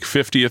 birthday week,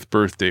 50th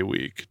birthday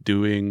week,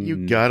 doing.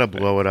 You gotta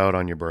blow it out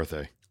on your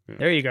birthday. Yeah.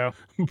 There you go.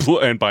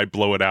 And by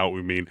blow it out,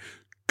 we mean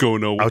go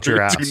nowhere, out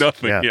your ass. Do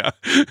nothing. Yeah.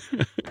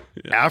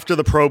 After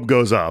the probe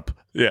goes up.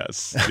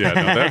 Yes. Yeah.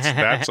 No,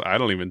 that's. I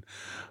don't even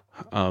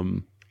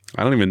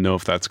know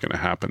if that's going to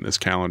happen this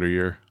calendar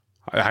year.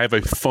 I have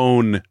a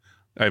phone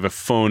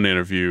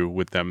interview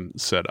with them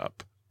set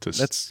up.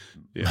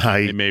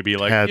 They may be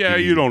like,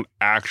 you don't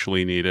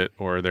actually need it,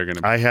 or they're going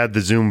to. I had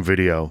the Zoom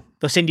video.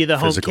 They'll send you the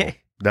physical. Home kit.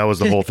 That was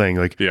the whole thing.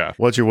 Like,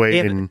 what's your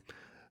weight? And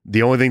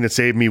the only thing that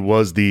saved me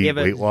was the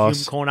weight loss.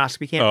 Zoom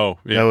colonoscopy camp. Oh,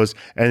 yeah.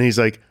 And he's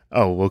like,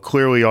 oh, well,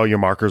 clearly all your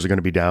markers are going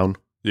to be down.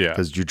 Yeah.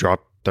 Because you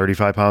dropped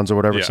 35 pounds or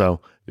whatever. Yeah.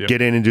 So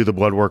get in and do the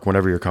blood work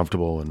whenever you're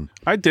comfortable. And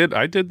I did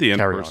the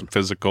in-person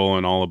physical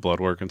and all the blood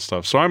work and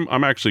stuff. So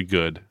I'm actually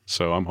good.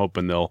 So I'm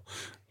hoping they'll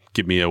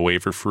give me a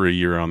waiver for a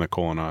year on the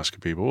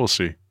colonoscopy, but we'll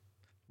see.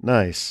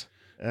 Nice.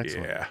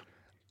 Excellent. Yeah.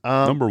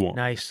 Number one.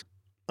 Nice.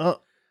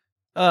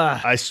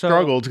 I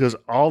struggled because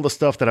all the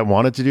stuff that I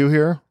wanted to do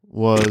here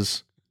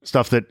was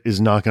stuff that is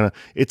not going to,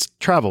 it's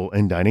travel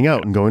and dining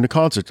out and going to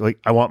concerts. Like,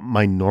 I want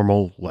my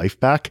normal life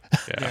back,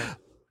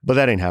 but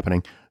that ain't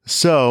happening.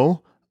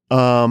 So,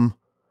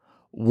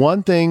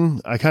 one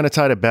thing, I kind of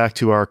tied it back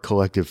to our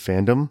collective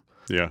fandom.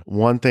 Yeah.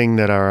 One thing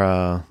that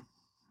our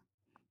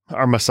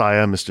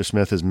Messiah, Mr.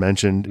 Smith, has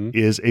mentioned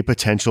is a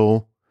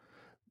potential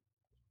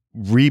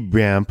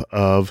revamp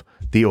of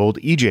the old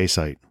EJ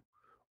site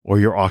or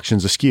your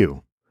Auctions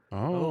Askew.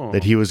 Oh.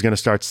 That he was going to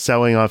start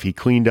selling off. He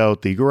cleaned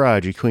out the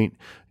garage.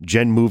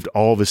 Jen moved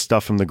all of his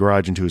stuff from the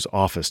garage into his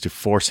office to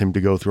force him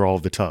to go through all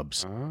of the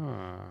tubs.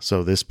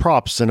 So there's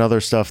props and other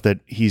stuff that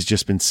he's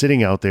just been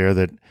sitting out there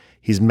that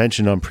he's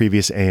mentioned on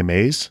previous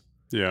AMAs.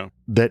 Yeah.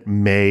 That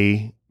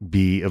may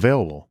be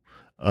available.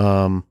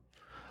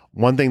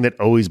 One thing that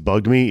always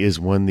bugged me is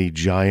when the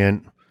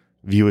giant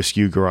View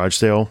Askew garage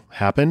sale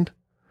happened,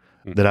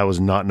 that I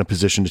was not in a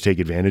position to take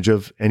advantage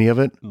of any of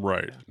it.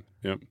 Right.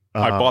 Yep.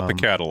 I bought the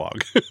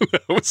catalog.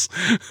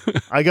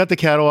 I got the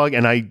catalog,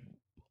 and I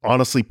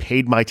honestly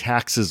paid my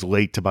taxes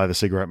late to buy the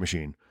cigarette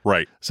machine.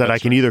 Right. So that I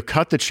can either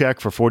cut the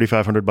check for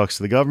 $4,500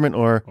 to the government,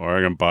 or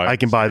I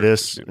can buy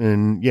this.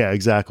 And yeah,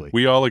 exactly.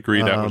 We all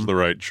agree that was the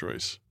right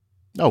choice.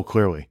 Oh,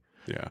 clearly.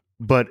 Yeah.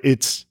 But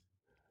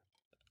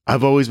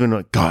I've always been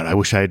like, God, I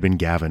wish I had been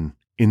Gavin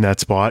in that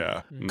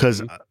spot,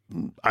 because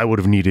I would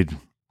have needed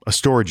a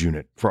storage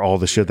unit for all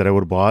the shit that I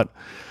would have bought.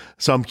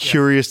 So I'm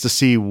curious to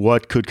see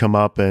what could come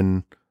up,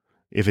 and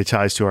if it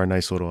ties to our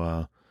nice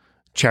little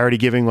charity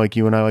giving like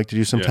you and I like to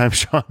do sometimes,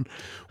 Sean.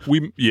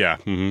 We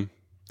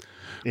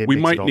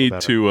might need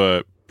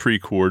to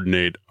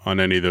pre-coordinate on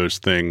any of those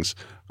things.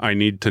 I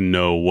need to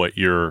know what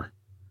you're...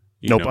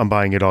 Nope, I'm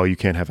buying it all. You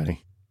can't have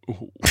any.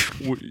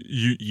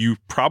 You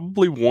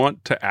probably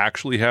want to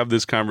actually have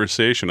this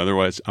conversation.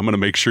 Otherwise, I'm going to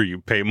make sure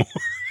you pay more.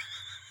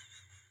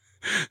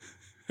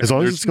 As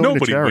long as it's going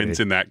nobody to charity. Wins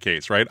in that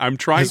case, right? I'm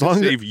trying to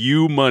save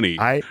you money.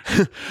 I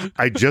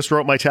just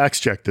wrote my tax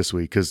check this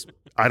week because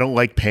I don't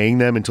like paying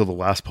them until the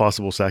last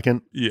possible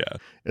second. Yeah.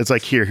 It's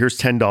like, here's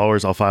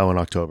 $10. I'll file in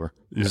October.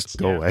 Just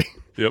go away.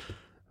 Yep.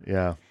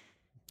 Yeah.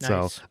 Nice.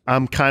 So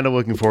I'm kind of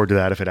looking forward to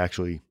that if it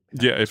actually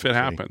if it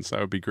happens,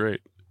 that would be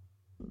great.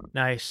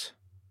 Nice.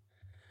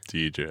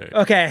 DJ.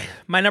 Okay.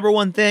 My number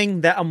one thing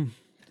that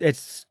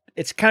it's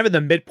kind of in the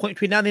midpoint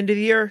between now and the end of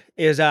the year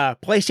is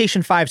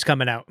PlayStation 5's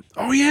coming out.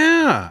 Oh,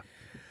 yeah.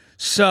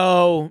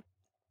 So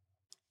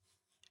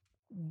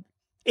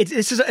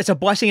it's a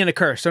blessing and a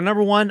curse. So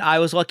number one, I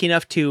was lucky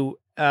enough to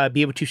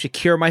be able to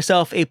secure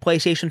myself a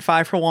PlayStation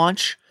 5 for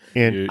launch.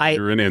 And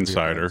you're an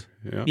insider.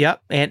 Yeah.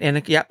 Yep.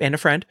 And a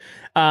friend.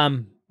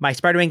 My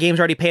Spider-Man game's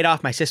already paid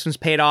off. My system's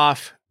paid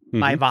off.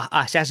 My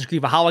Assassin's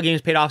Creed Valhalla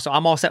game's paid off. So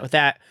I'm all set with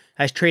that.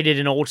 I just traded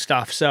in old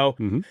stuff. So,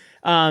 granted,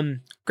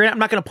 I'm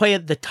not going to play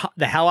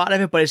the hell out of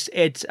it, but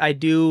it's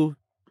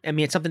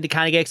something to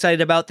kind of get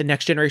excited about, the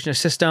next generation of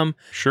system.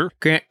 Sure.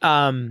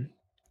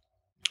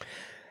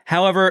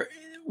 However,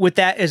 with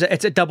that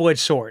it's a double-edged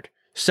sword.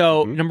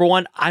 So number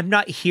one, I'm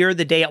not here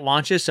the day it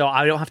launches, so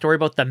I don't have to worry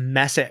about the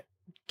mess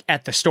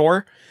at the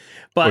store.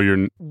 But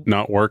you're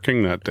not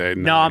working that day.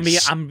 No,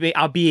 nice.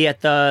 I'll be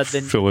at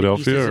the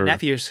Philadelphia and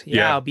nephews.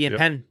 Yeah, I'll be in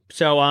Penn.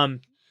 So I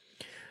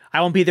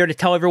won't be there to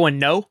tell everyone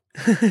no.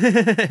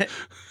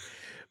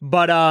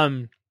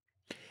 But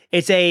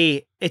it's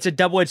a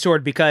double-edged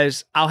sword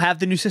because I'll have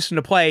the new system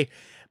to play,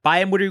 but I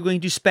am literally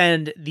going to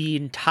spend the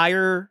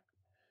entire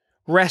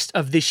rest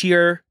of this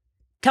year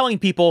telling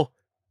people,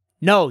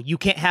 no, you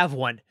can't have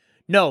one.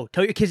 No,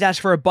 tell your kids to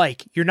ask for a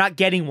bike. You're not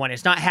getting one.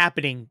 It's not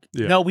happening.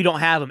 Yeah. No, we don't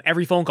have them.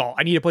 Every phone call,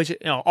 I need a place,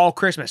 all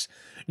Christmas.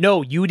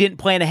 No, you didn't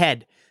plan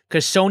ahead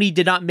because Sony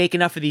did not make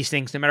enough of these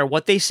things. No matter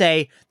what they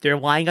say, they're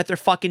lying at their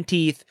fucking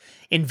teeth.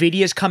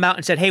 NVIDIA's come out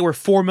and said, hey, we're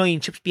 4 million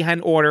chips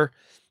behind order.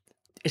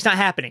 It's not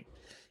happening.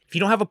 If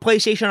you don't have a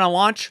PlayStation on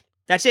launch,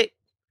 that's it.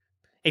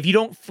 If you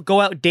don't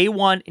go out day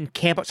one and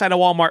camp outside of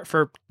Walmart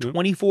for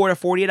 24 to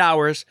 48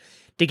 hours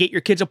to get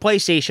your kids a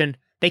PlayStation,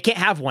 they can't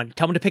have one.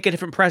 Tell them to pick a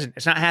different present.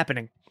 It's not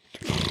happening.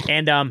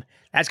 And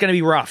that's going to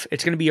be rough.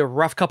 It's going to be a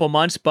rough couple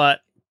months, but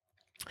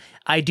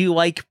I do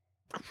like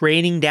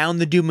raining down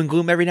the doom and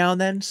gloom every now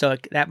and then, so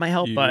that might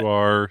help.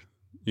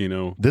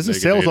 This is a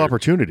sales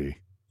opportunity.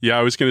 Yeah,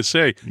 I was going to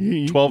say,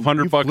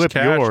 $1,200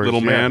 cash,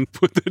 little man,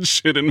 put that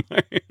shit in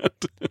my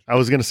hand. I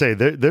was going to say,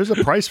 there's a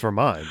price for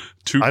mine.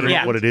 I don't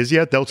know what it is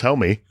yet. They'll tell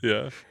me.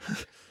 Yeah.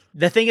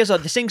 The thing is,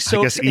 this thing's so...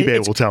 I guess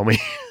eBay will tell me.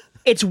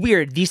 It's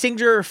weird. These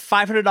things are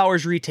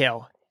 $500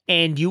 retail,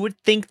 and you would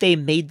think they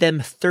made them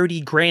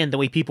 $30,000 the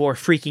way people are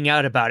freaking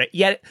out about it.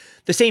 Yet,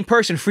 the same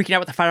person freaking out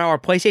with the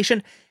 $5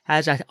 PlayStation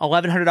has a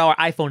 $1,100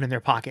 iPhone in their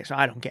pocket, so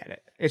I don't get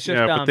it. It's just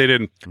but they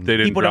didn't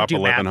drop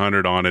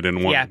 $1,100 on it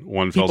in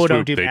one fell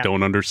swoop. They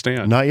don't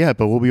understand. Not yet,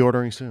 but we'll be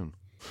ordering soon.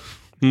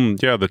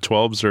 Yeah, the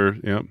 12s are.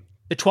 Yeah,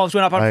 the 12s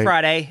went up on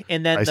Friday,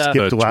 and then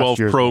the 12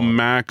 Pro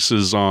Max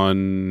is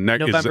on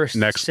November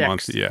next 6th.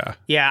 month.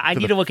 Yeah, I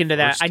need to look into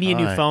that. I need a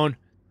new phone.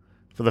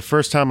 For the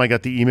first time, I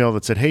got the email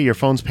that said, "Hey, your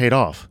phone's paid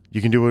off.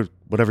 You can do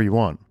whatever you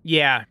want."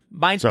 Yeah,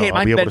 mine's paid.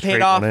 Mine's been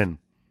paid off.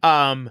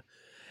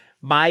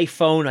 My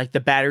phone, like the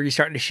battery's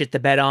starting to shit the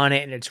bed on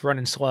it, and it's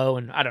running slow.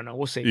 And I don't know.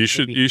 We'll see. You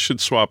should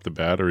swap the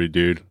battery,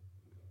 dude.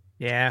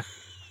 Yeah.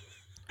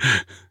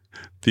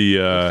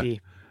 We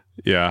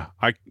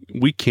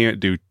can't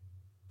do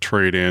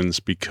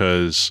trade-ins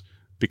because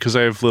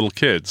I have little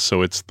kids,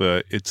 so it's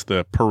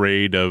the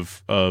parade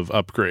of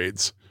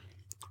upgrades,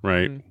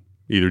 right? Mm-hmm.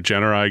 Either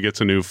Jen or I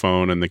gets a new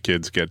phone, and the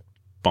kids get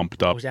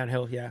bumped up. Goes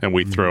downhill, yeah. And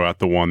we throw out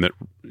the one that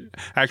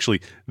actually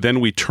then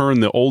we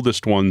turn the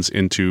oldest ones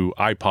into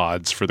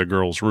iPods for the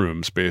girls'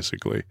 rooms,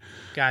 basically.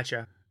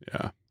 Gotcha.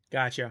 Yeah.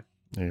 Gotcha.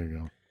 There you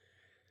go.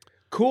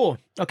 Cool.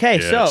 Okay,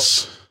 yes.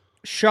 So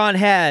Sean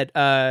had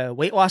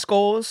weight loss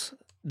goals,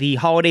 the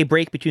holiday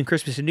break between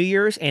Christmas and New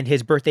Year's, and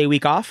his birthday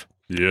week off.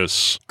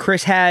 Yes.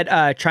 Chris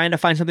had trying to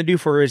find something to do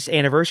for his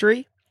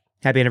anniversary.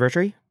 Happy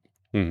anniversary.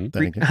 Mm-hmm.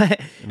 Thank you.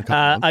 In a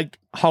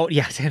couple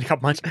months. In a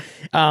couple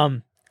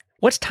months.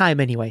 What's time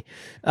anyway?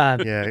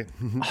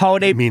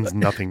 Holiday means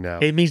nothing now.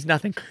 It means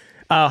nothing.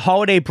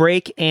 Holiday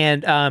break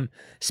and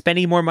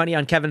spending more money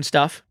on Kevin's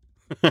stuff.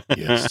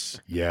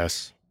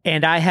 Yes.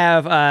 And I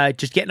have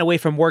just getting away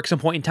from work some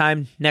point in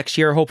time next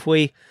year,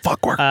 hopefully.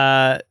 Fuck work.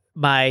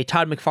 My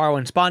Todd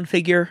McFarlane Spawn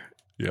figure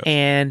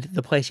and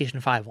the PlayStation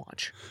 5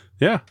 launch.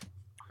 Yeah.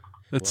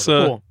 That's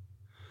cool.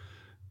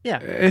 Yeah.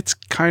 It's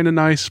kind of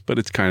nice, but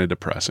it's kind of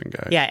depressing,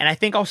 guys. Yeah, and I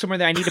think also somewhere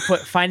there I need to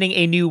put finding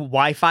a new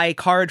Wi-Fi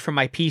card for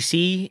my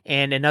PC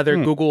and another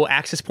Google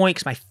access point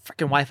because my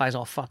freaking Wi-Fi is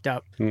all fucked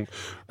up. That's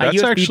my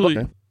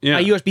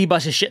USB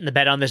bus is shit in the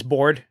bed on this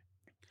board,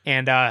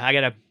 and I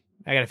gotta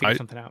figure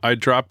something out. I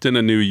dropped in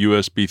a new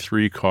USB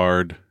 3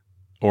 card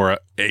or a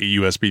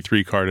USB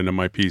 3 card into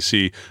my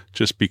PC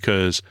just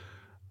because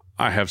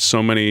I have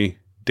so many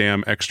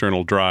damn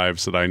external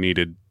drives that I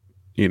needed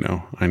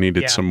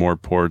some more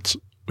ports,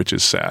 which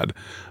is sad.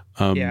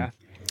 I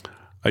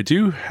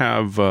do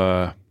have,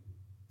 I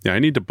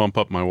need to bump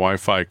up my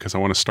Wi-Fi because I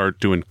want to start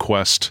doing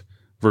Quest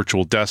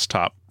virtual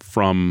desktop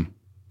from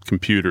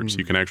computers.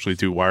 You can actually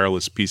do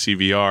wireless PC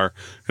VR,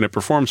 and it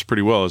performs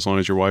pretty well as long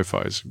as your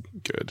Wi-Fi is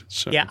good.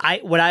 So. Yeah, I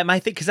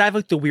think because I have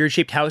like the weird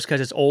shaped house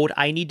because it's old.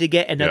 I need to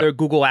get another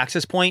Google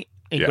access point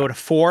and go to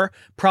 4.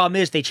 Problem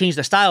is they changed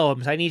the style of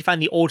them, so I need to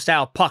find the old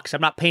style pucks.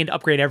 I'm not paying to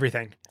upgrade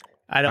everything.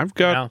 I've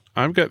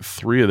got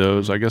 3 of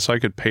those. I guess I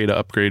could pay to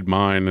upgrade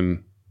mine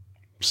and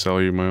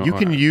sell you my own. You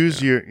can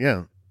use your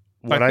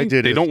What I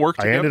did they don't work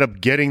together. I ended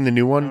up getting the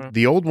new one.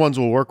 The old ones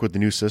will work with the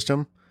new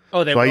system.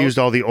 Oh, I used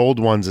all the old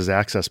ones as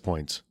access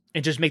points.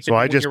 And just make so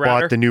I just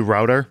bought the new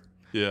router.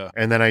 Yeah.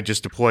 And then I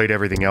just deployed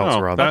everything else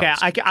around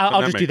that. Okay,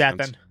 I'll just do that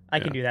then. I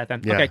can do that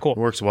then. Yeah, okay, cool. It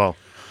works well.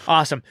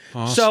 Awesome.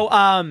 So,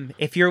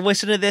 if you're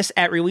listening to this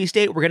at release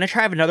date, we're going to try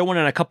to have another one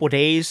in a couple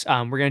days.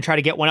 We're going to try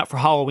to get one up for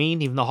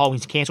Halloween, even though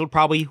Halloween's canceled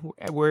probably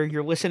where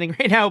you're listening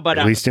right now. But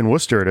at least in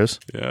Worcester it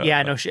is.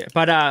 Yeah, no shit.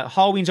 But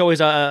Halloween's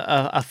always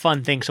a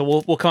fun thing, so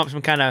we'll come up with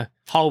some kind of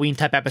Halloween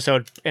type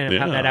episode and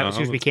have that out as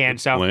soon as we can.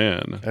 So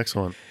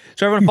excellent.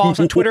 So everyone follow us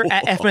on Twitter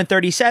at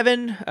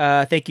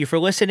FMan37. Thank you for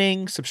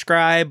listening.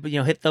 Subscribe.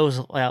 Hit those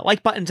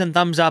like buttons and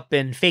thumbs up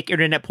and fake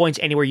internet points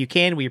anywhere you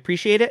can. We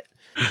appreciate it.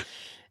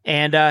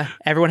 And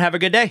everyone have a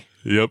good day.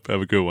 Yep.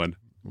 Have a good one.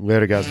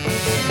 Later, guys.